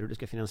aldrig berättar hur det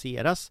ska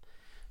finansieras,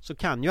 så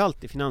kan ju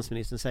alltid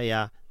finansministern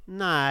säga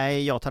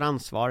nej, jag tar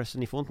ansvar så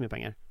ni får inte mer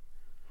pengar.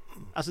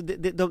 Alltså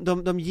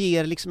de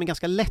ger liksom en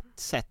ganska lätt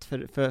sätt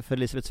för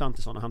Elisabeth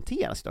Svantesson att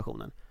hantera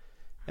situationen.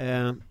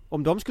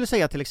 Om de skulle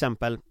säga till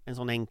exempel en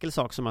sån enkel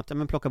sak som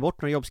att plocka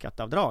bort några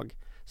jobbskatteavdrag,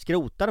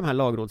 skrota de här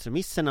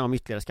lagrådsremisserna om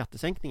ytterligare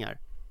skattesänkningar,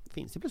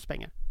 finns det plus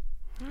pengar.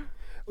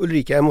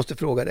 Ulrika, jag måste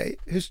fråga dig,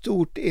 hur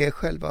stort är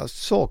själva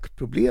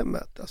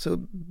sakproblemet? Alltså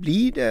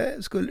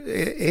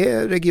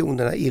är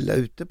regionerna illa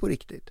ute på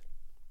riktigt?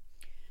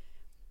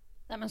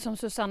 Nej, men som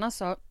Susanna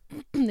sa,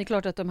 det är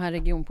klart att de här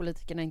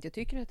regionpolitikerna inte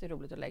tycker att det är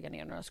roligt att lägga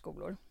ner några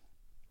skolor.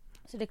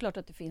 Så det är klart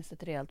att det finns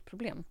ett reellt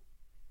problem.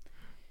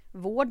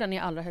 Vården i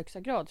allra högsta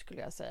grad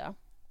skulle jag säga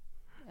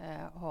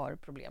har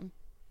problem.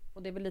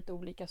 Och det är väl lite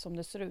olika som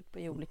det ser ut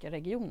i olika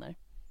regioner.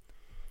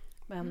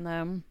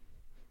 Men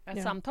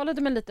jag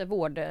samtalade med lite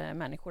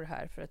vårdmänniskor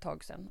här för ett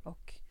tag sedan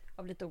och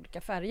av lite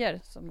olika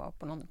färger som var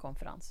på någon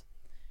konferens.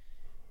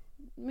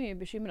 De är ju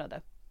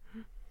bekymrade.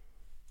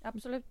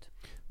 Absolut.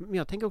 Men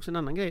jag tänker också en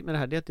annan grej med det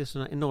här, det är att det är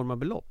sådana enorma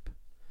belopp.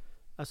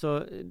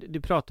 Alltså,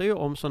 du pratar ju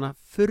om sådana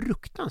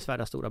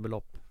fruktansvärda stora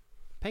belopp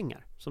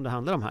pengar som det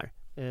handlar om här,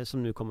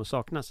 som nu kommer att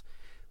saknas.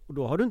 Och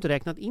då har du inte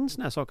räknat in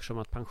såna här saker som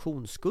att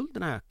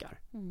pensionsskulderna ökar.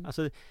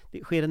 Alltså,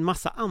 det sker en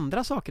massa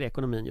andra saker i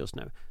ekonomin just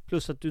nu.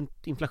 Plus att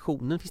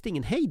inflationen finns det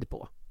ingen hejd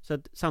på. Så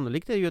att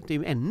sannolikt är det ju att det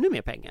är ännu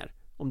mer pengar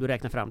om du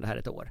räknar fram det här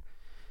ett år.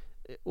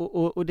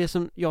 Och det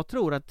som jag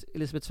tror att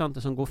Elisabeth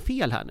Svantesson går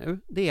fel här nu,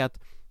 det är att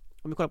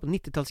om vi kollar på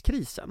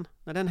 90-talskrisen,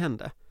 när den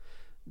hände,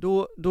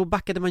 då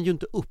backade man ju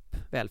inte upp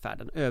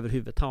välfärden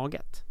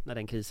överhuvudtaget när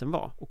den krisen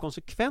var. Och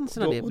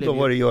konsekvenserna av det blev då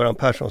var det Göran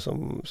Persson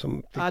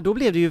som... Ja, då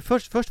blev det ju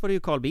först var det ju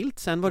Carl Bildt,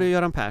 sen var det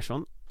Göran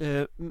Persson.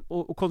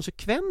 Och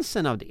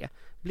konsekvensen av det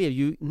blev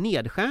ju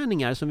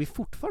nedskärningar som vi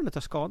fortfarande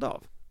tar skada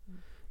av.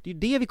 Det är ju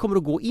det vi kommer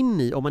att gå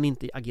in i om man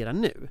inte agerar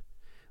nu.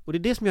 Och det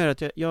är det som gör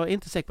att jag är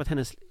inte säker på att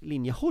hennes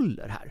linje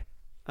håller här.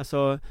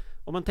 Alltså,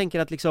 om man tänker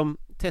att liksom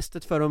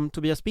testet för om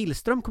Tobias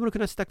Billström kommer att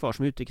kunna sitta kvar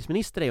som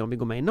utrikesminister är om vi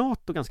går med i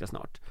NATO ganska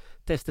snart.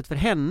 Testet för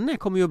henne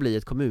kommer ju att bli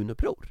ett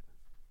kommunuppror.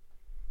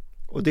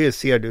 Och det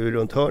ser du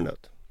runt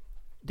hörnet?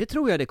 Det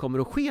tror jag det kommer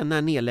att ske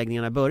när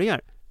nedläggningarna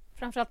börjar.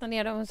 Framförallt när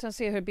nere och sen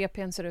se hur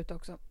BPN ser ut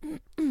också.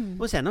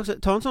 Och sen också,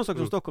 ta en sån sak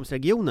som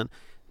Stockholmsregionen.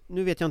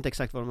 Nu vet jag inte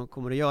exakt vad de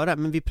kommer att göra,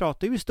 men vi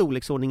pratar ju i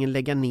storleksordningen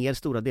lägga ner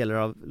stora delar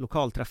av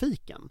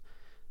lokaltrafiken.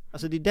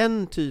 Alltså det är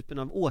den typen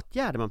av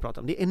åtgärder man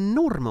pratar om. Det är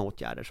enorma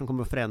åtgärder som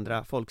kommer att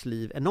förändra folks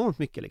liv enormt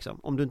mycket liksom,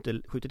 om du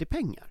inte skjuter till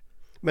pengar.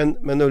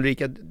 Men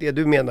Ulrika, det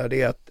du menar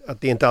är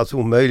att det är inte alls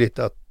omöjligt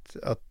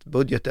att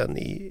budgeten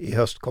i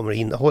höst kommer att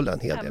innehålla en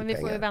hel del pengar. Men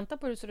vi får ju vänta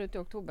på hur det ser ut i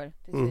oktober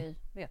tills vi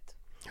vet.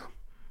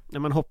 Ja,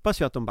 man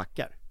hoppas ju att de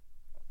backar.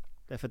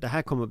 Därför att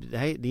det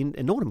är en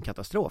enorm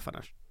katastrof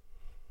annars.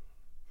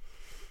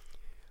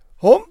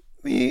 Ja,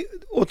 vi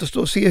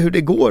återstår att se hur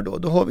det går då.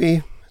 Då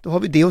har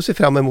vi det att se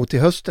fram emot i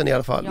hösten i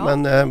alla fall. Ja,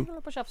 men, vi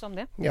håller på att tjafsa om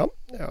det. Ja,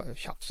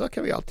 tjafsa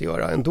kan vi alltid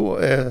göra ändå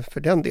för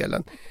den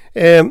delen.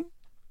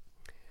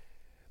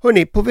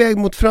 Hörrni, på väg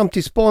mot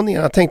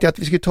framtidsspaningarna tänkte jag att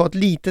vi skulle ta ett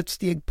litet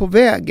steg på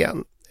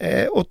vägen.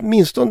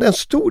 Åtminstone en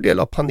stor del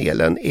av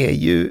panelen är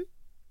ju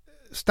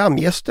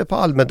stamgäster på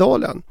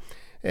Almedalen.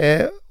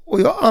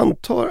 Och jag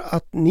antar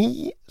att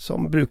ni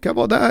som brukar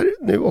vara där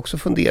nu också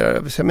funderar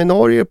över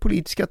seminarier,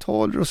 politiska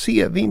tal,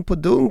 rosévin på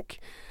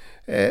dunk.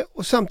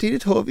 Och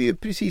samtidigt hör vi ju,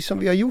 precis som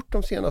vi har gjort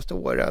de senaste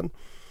åren,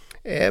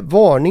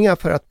 varningar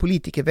för att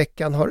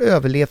politikerveckan har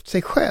överlevt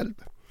sig själv.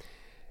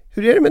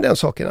 Hur är det med den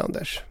saken,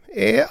 Anders?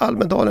 Är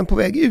Almedalen på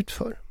väg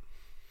utför?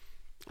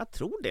 Jag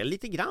tror det,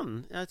 lite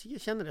grann.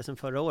 Jag känner det sedan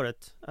förra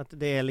året. Att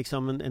det är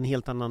liksom en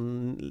helt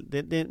annan...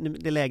 Det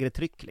är lägre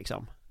tryck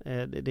liksom.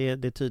 Det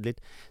är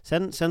tydligt.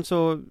 Sen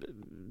så...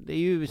 Det är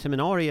ju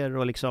seminarier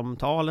och liksom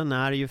talen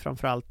är ju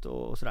framförallt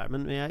och sådär.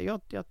 Men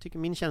jag tycker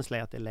min känsla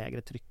är att det är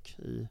lägre tryck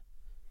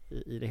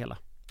i det hela.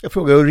 Jag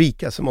frågar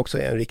Ulrika som också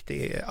är en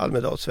riktig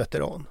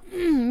Almedalsveteran.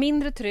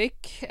 Mindre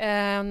tryck.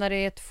 När det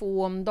är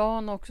 2 om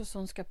dagen också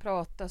som ska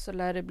prata så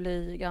lär det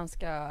bli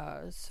ganska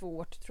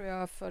svårt tror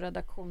jag för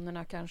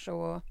redaktionerna kanske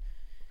att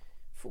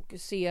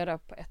fokusera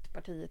på ett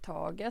parti i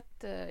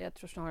taget. Jag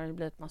tror snarare det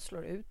blir att man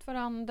slår ut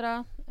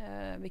varandra.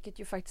 Vilket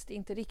ju faktiskt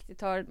inte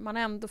riktigt har... Man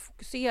har ändå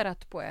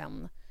fokuserat på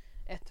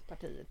ett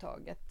parti i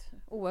taget.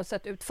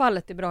 Oavsett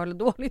utfallet är bra eller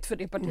dåligt för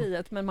det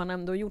partiet men man har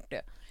ändå gjort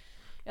det.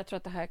 Jag tror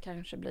att det här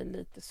kanske blir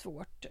lite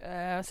svårt.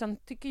 Sen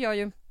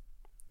tycker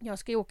jag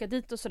ska ju åka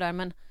dit och sådär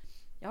men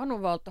jag har nog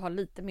valt att ha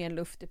lite mer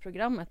luft i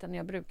programmet än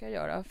jag brukar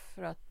göra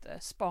för att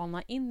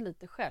spana in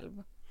lite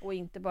själv och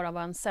inte bara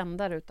vara en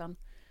sändare utan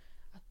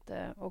att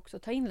också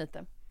ta in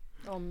lite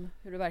om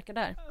hur det verkar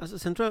där. Alltså,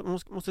 sen tror jag man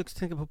måste också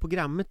tänka på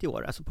programmet i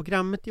år. Alltså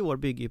programmet i år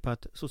bygger ju på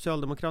att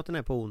Socialdemokraterna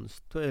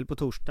är på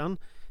torsdagen,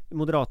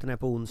 Moderaterna är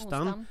på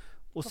onsdagen.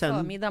 Och på sen,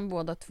 förmiddagen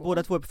båda två.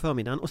 Båda två är på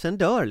förmiddagen och sen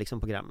dör liksom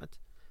programmet.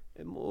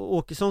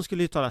 Åkesson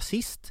skulle ju tala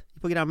sist i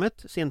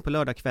programmet, sent på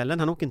lördagskvällen,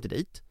 han åker inte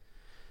dit.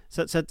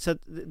 Så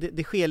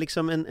det sker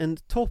liksom en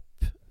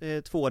topp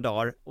 2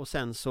 dagar och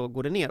sen så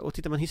går det ner. Och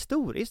tittar man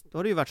historiskt, då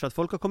har det ju varit så att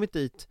folk har kommit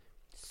dit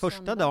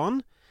första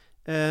dagen,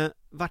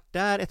 varit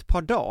där ett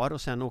par dagar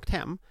och sen åkt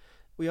hem.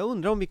 Och jag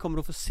undrar om vi kommer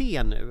att få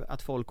se nu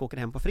att folk åker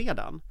hem på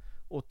fredagen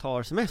och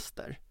tar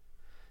semester.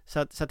 Så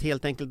att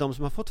helt enkelt de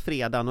som har fått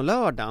fredagen och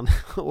lördagen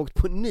har åkt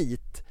på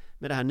nit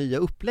med det här nya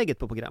upplägget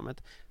på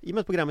programmet. I och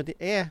med att programmet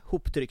är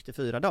hoptryckt i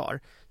 4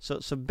 dagar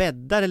så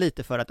bäddar det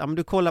lite för att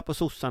du kollar på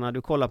sossarna,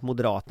 du kollar på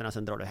moderaterna,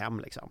 sen drar du hem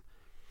liksom.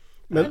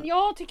 Men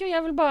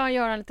jag vill bara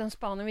göra en liten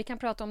spaning. Vi kan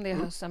prata om det i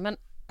hösten. Men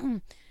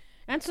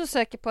jag är inte så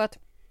säker på att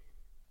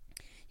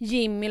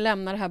Jimmy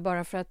lämnar det här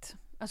bara för att...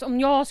 Alltså om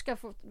jag ska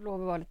få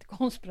lov att vara lite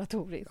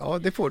konspiratorisk. Ja,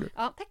 det får du.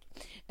 Ja, tack.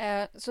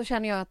 Så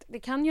känner jag att det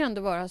kan ju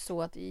ändå vara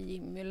så att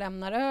Jimmy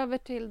lämnar över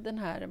till den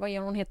här... Vad är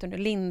hon heter nu?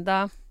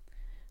 Linda.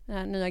 Den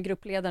här nya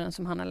gruppledaren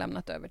som han har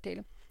lämnat över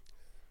till.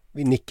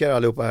 Vi nickar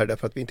allihopa här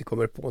därför att vi inte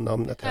kommer på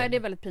namnet här. Nej, det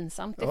är väldigt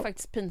pinsamt. Det är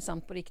faktiskt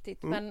pinsamt på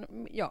riktigt. Men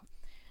ja.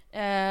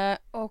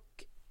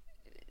 Och...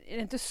 Är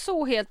det inte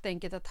så helt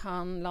enkelt att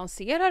han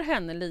lanserar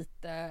henne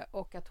lite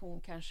och att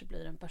hon kanske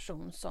blir en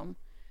person som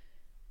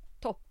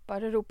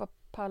toppar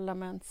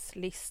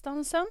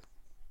Europaparlamentslistan sen?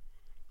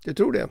 Du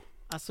tror det?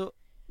 Alltså,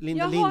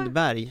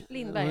 Lindberg.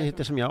 Lindberg hon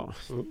heter som jag.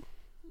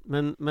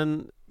 Men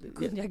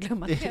kunde jag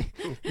glömma det?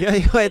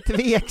 jag är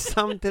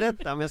tveksam till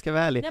detta om jag ska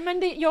vara ärlig. Nej,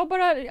 men jag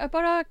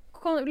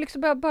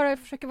bara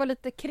försöker vara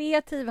lite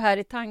kreativ här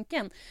i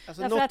tanken.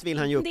 Alltså något vill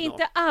han ju uppnå. Det är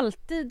inte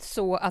alltid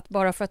så att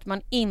bara för att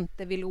man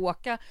inte vill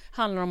åka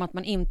handlar om att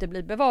man inte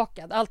blir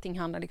bevakad. Allting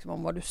handlar liksom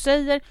om vad du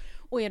säger.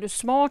 Och är du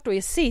smart och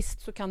är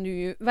sist så kan du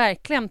ju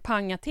verkligen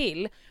panga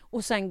till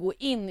och sen gå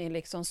in i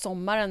liksom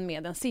sommaren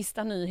med den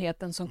sista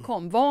nyheten som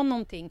kom. Var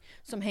någonting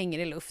som hänger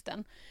i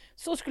luften.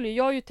 Så skulle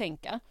jag ju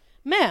tänka.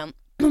 Men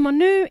om man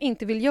nu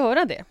inte vill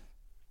göra det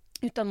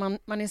utan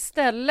man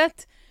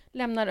istället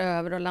lämnar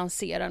över och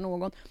lanserar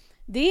någon,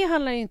 det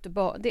handlar inte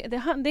bara det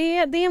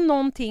är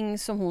någonting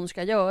som hon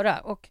ska göra,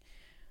 och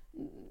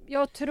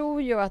jag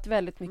tror ju att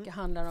väldigt mycket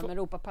handlar om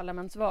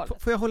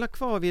Europaparlamentsvalet. Får jag hålla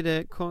kvar vid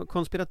det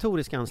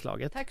konspiratoriska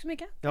anslaget? Tack så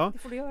mycket. Ja. Det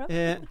får du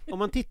göra. Om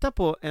man tittar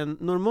på en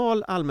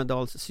normal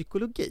Almedals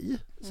psykologi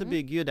så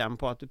bygger ju den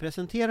på att du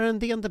presenterar en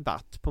DN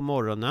Debatt på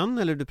morgonen,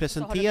 eller du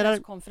presenterar,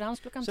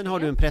 sen har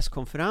du en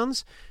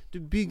presskonferens, du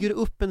bygger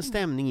upp en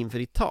stämning inför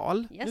ditt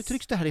tal. Yes. Nu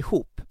trycks det här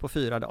ihop på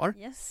 4 dagar.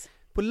 Yes.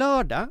 På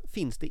lördag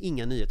finns det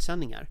inga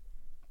nyhetssändningar.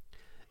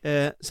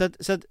 Så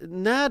att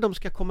när de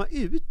ska komma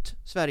ut,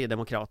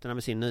 Sverigedemokraterna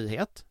med sin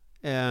nyhet,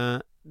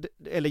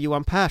 eller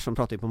Johan Persson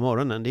pratar ju på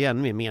morgonen, det är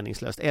ännu mer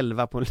meningslöst,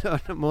 11 på en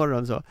lördag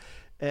morgon så.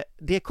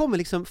 Det kommer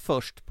liksom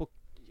först på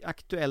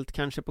Aktuellt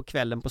kanske på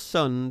kvällen på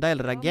söndag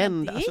eller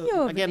Agenda.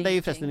 Agenda är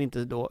ju förresten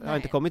inte då, har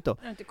inte kommit då.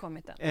 Har inte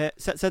kommit än.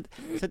 Så att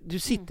du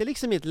sitter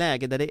liksom i ett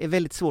läge där det är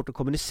väldigt svårt att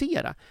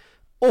kommunicera.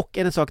 Och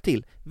en sak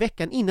till,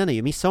 veckan innan är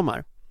ju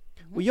midsommar.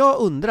 Och jag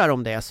undrar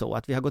om det är så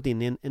att vi har gått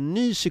in i en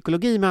ny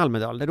psykologi med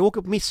Almedal, där du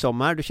åker på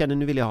midsommar, du känner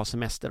nu vill jag ha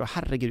semester och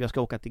herregud jag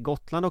ska åka till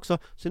Gotland också,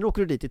 sen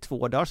åker du dit i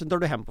 2 dagar, sen drar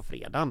du hem på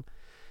fredagen.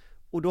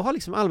 Och då har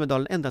liksom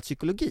Almedalen ändrat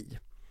psykologi.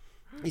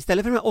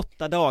 Istället för de här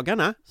 8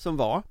 dagarna som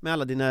var med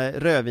alla dina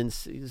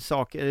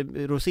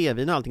rödvinssaker,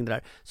 rosévin och allting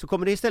där, så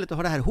kommer det istället att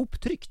ha det här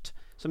hoptryckt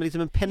som är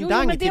liksom en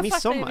pendang till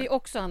midsommar. Det fattar vi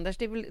också, Anders,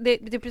 det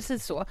är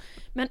precis så.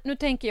 Men nu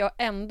tänker jag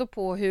ändå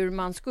på hur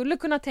man skulle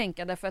kunna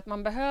tänka, därför att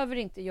man behöver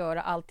inte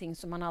göra allting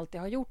som man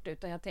alltid har gjort,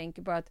 utan jag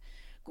tänker bara att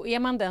är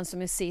man den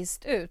som är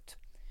sist ut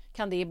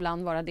kan det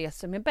ibland vara det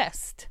som är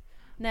bäst.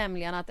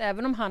 Nämligen att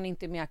även om han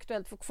inte är med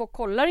Aktuellt, folk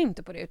kollar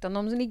inte på det, utan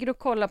de ligger och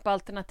kollar på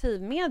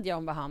alternativmedia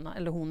om vad han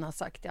eller hon har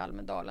sagt i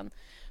Almedalen.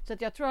 Så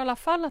att jag tror i alla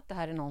fall att det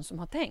här är någon som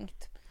har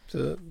tänkt.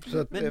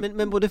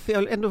 Men både,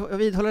 jag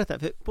vidhåller detta,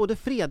 för både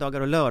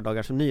fredagar och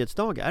lördagar som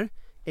nyhetsdagar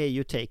är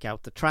ju take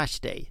out the trash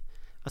day.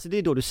 Alltså det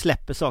är då du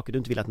släpper saker du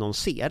inte vill att någon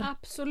ser.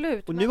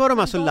 Absolut. Och nu har de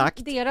alltså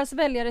lagt... Deras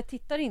väljare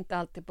tittar inte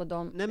alltid på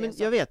dem. Nej, men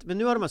jag vet, men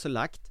nu har de alltså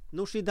lagt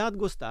Nooshi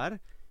Dadgostar,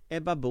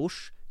 Ebba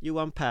Busch,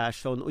 Johan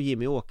Persson och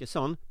Jimmy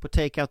Åkesson på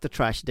take out the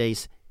trash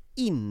days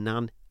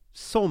innan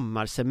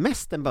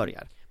sommarsemestern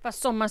börjar.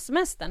 Fast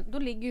sommarsemestern, då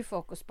ligger ju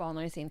folk och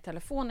spanar i sin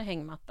telefon i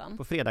hängmattan.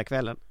 På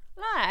fredagskvällen.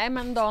 Nej,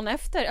 men dagen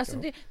efter. Alltså,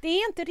 det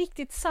är inte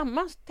riktigt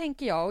samma,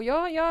 tänker jag. Och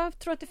jag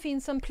tror att det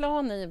finns en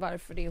plan i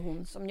varför det är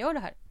hon som gör det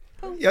här.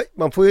 Ja,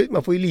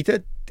 man får ju lite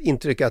ett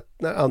intryck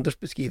att när Anders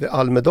beskriver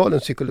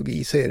Almedalens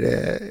psykologi så är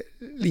det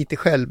lite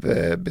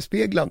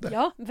självbespeglande.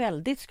 Ja,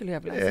 väldigt skulle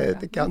jag vilja säga.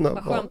 Det kan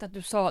vad skönt att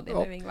du sa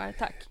det nu, Ingvar.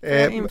 Tack.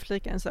 Jag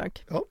inflika en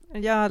sak. Ja.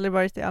 Jag har aldrig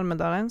varit i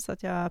Almedalen, så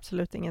att jag har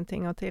absolut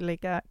ingenting att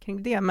tillägga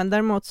kring det. Men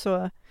däremot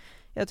så,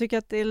 jag tycker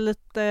att det är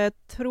lite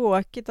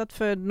tråkigt att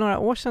för några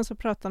år sedan så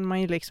pratade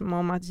man ju liksom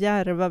om att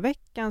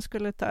Järvaveckan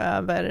skulle ta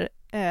över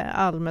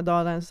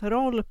Almedalens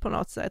roll på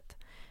något sätt.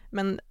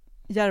 Men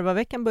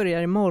Järvaveckan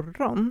börjar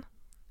imorgon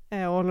och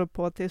håller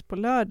på tills på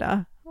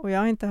lördag. Och jag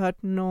har inte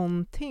hört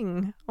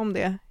någonting om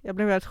det. Jag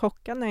blev väldigt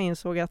chockad när jag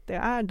insåg att det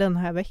är den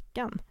här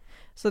veckan.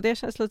 Så det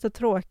känns lite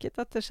tråkigt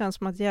att det känns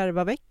som att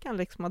Järvaveckan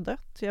liksom har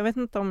dött. Jag vet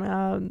inte om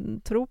jag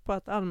tror på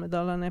att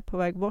Almedalen är på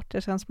väg bort.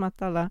 Det känns som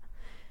att alla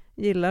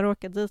gillar att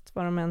åka dit,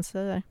 vad de än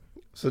säger.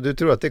 Så du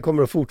tror att det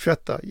kommer att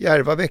fortsätta?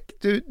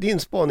 Din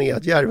spaning är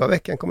att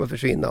Järvaveckan kommer att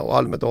försvinna och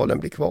Almedalen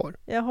blir kvar?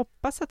 Jag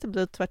hoppas att det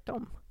blir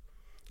tvärtom.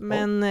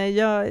 Men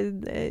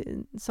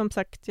som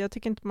sagt, jag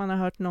tycker inte man har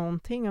hört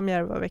någonting om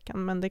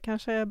Järvaveckan, men det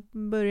kanske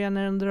börjar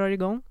när den drar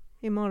igång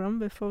imorgon,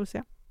 vi får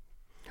se.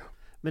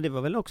 Men det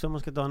var väl också, om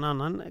man ska ta en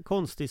annan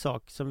konstig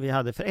sak som vi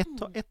hade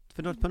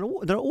för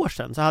några år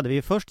sedan, så hade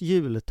vi först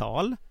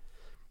jultal,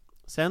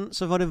 sen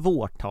så var det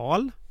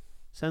vårtal,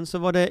 sen så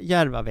var det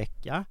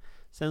Järvavecka,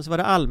 sen så var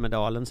det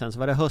Almedalen, sen så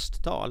var det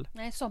hösttal.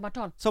 Nej,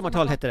 sommartal.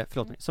 Sommartal hette det,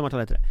 förlåt mig. Sommartal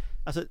hette det.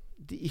 Alltså,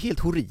 det är helt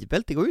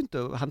horribelt, det går ju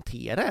inte att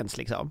hantera ens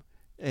liksom.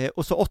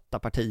 Och så 8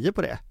 partier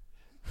på det.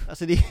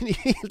 Alltså det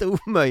är helt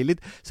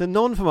omöjligt. Så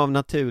någon form av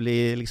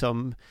naturlig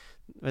liksom,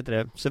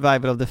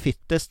 survival of the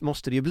fittest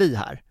måste det ju bli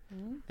här.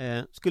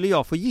 Skulle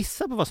jag få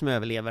gissa på vad som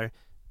överlever,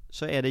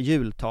 så är det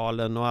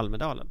jultalen och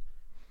Almedalen.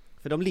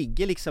 För de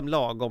ligger liksom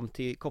lagom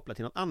kopplat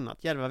till något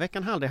annat.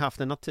 Järvaveckan har aldrig haft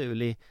en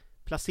naturlig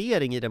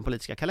placering i den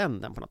politiska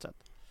kalendern på något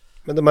sätt.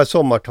 Men de här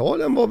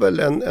sommartalen var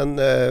väl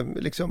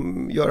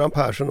liksom Göran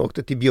Persson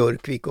åkte till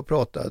Björkvik och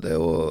pratade,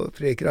 och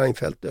Fredrik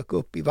Reinfeldt dök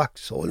upp i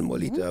Vaxholm och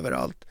lite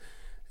överallt.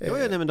 Ja,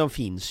 nej, men de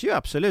finns ju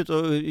absolut,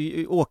 och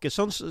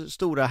Åkessons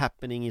stora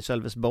happening i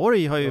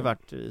Sölvesborg har ju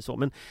varit så,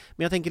 men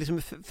jag tänker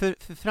liksom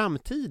för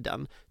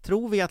framtiden,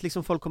 tror vi att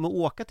liksom folk kommer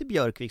åka till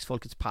Björkviks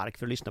Folkets park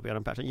för att lyssna på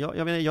Göran Persson?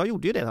 Jag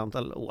gjorde ju det ett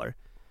antal år.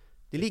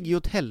 Det ligger ju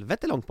åt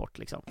helvete långt bort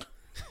liksom.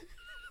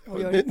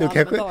 Nu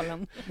kanske,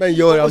 men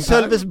Göran och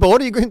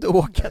Sölvesborg går inte att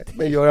åka till.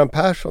 Men Göran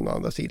Persson å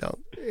andra sidan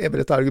är väl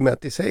ett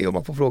argument i sig, om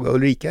man får fråga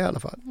Ulrica i alla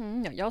fall.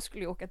 Ja, jag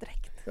skulle ju åka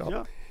direkt.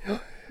 Ja.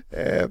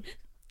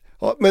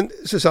 Ja, men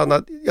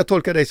Susanna, jag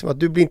tolkar dig som att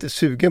du blir inte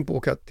sugen på att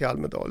åka till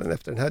Almedalen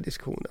efter den här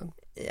diskussionen.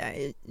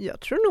 Jag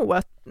tror nog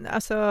att,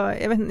 alltså,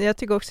 jag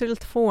tycker också det är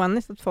lite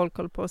fånigt att folk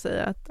håller på att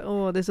säga att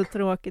det är så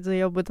tråkigt och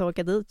jobbigt att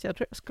åka dit. Jag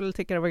tror jag skulle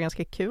tycka det var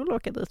ganska kul att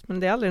åka dit, men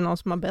det är aldrig någon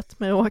som har bett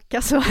mig att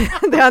åka, så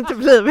det har inte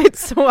blivit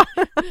så.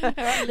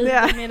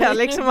 Jag har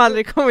liksom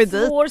aldrig kommit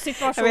dit.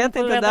 Jag vet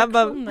inte,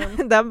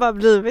 det har bara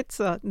blivit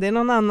så. Det är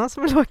någon annan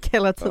som vill åka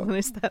hela tiden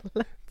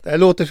istället. Det här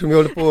låter som vi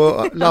håller på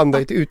att landa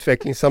i ett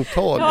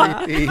utvecklingssamtal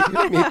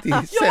mitt i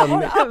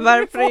sändning.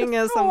 Varför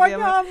ingen som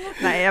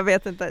ber? Nej, jag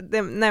vet inte.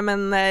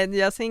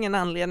 Jag ser ingen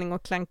anledning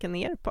att klanka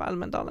ner på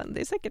Almedalen.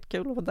 Det är säkert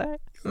kul att vara där.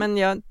 Men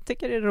jag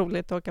tycker det är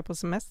roligt att åka på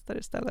semester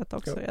istället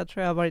också. Ja. Jag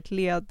tror jag har varit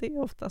ledig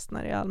oftast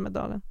när det är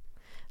Almedalen.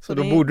 Så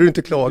då borde du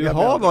inte klaga. Du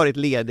har varit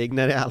ledig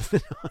när det är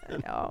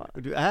Almedalen. Ja.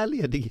 Och du är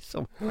ledig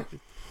som...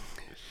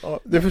 Ja,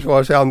 det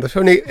försvarar sig Anders.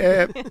 Hörrni,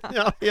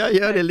 ja, jag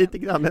gör det lite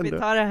grann ändå. Vi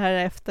tar det här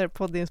efter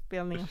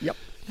poddinspelningen. Ja.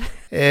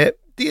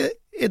 Det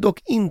är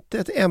dock inte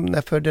ett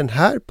ämne för den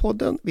här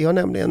podden. Vi har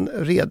nämligen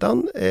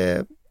redan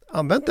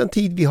använt den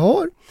tid vi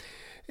har.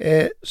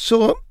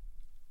 Så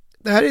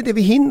det här är det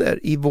vi hinner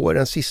i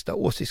vårens sista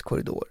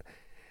åsiktskorridor.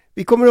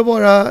 Vi kommer att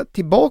vara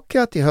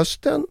tillbaka till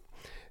hösten.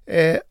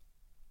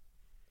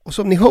 Och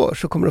som ni hör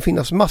så kommer det att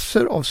finnas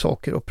massor av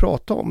saker att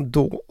prata om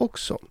då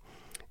också.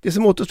 Det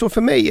som återstår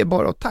för mig är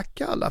bara att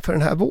tacka alla för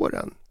den här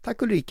våren.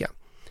 Tack Ulrika.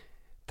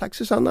 Tack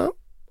Susanna.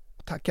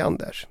 Och tack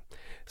Anders.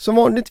 Som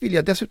vanligt vill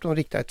jag dessutom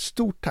rikta ett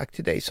stort tack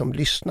till dig som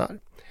lyssnar.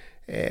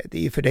 Det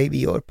är ju för dig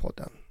vi gör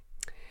podden.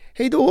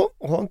 Hej då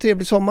och ha en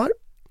trevlig sommar.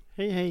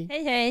 Hej hej.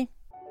 Hej hej.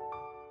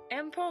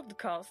 En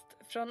podcast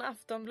från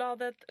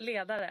Aftonbladet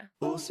Ledare.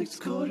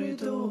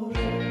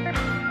 Åsiktskorridoren.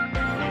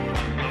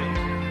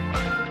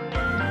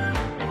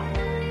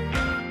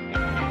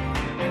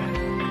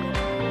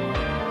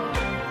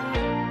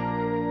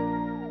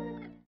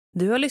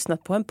 Du har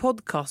lyssnat på en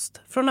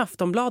podcast från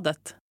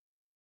Aftonbladet.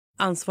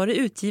 Ansvarig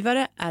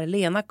utgivare är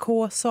Lena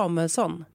K. Samuelsson.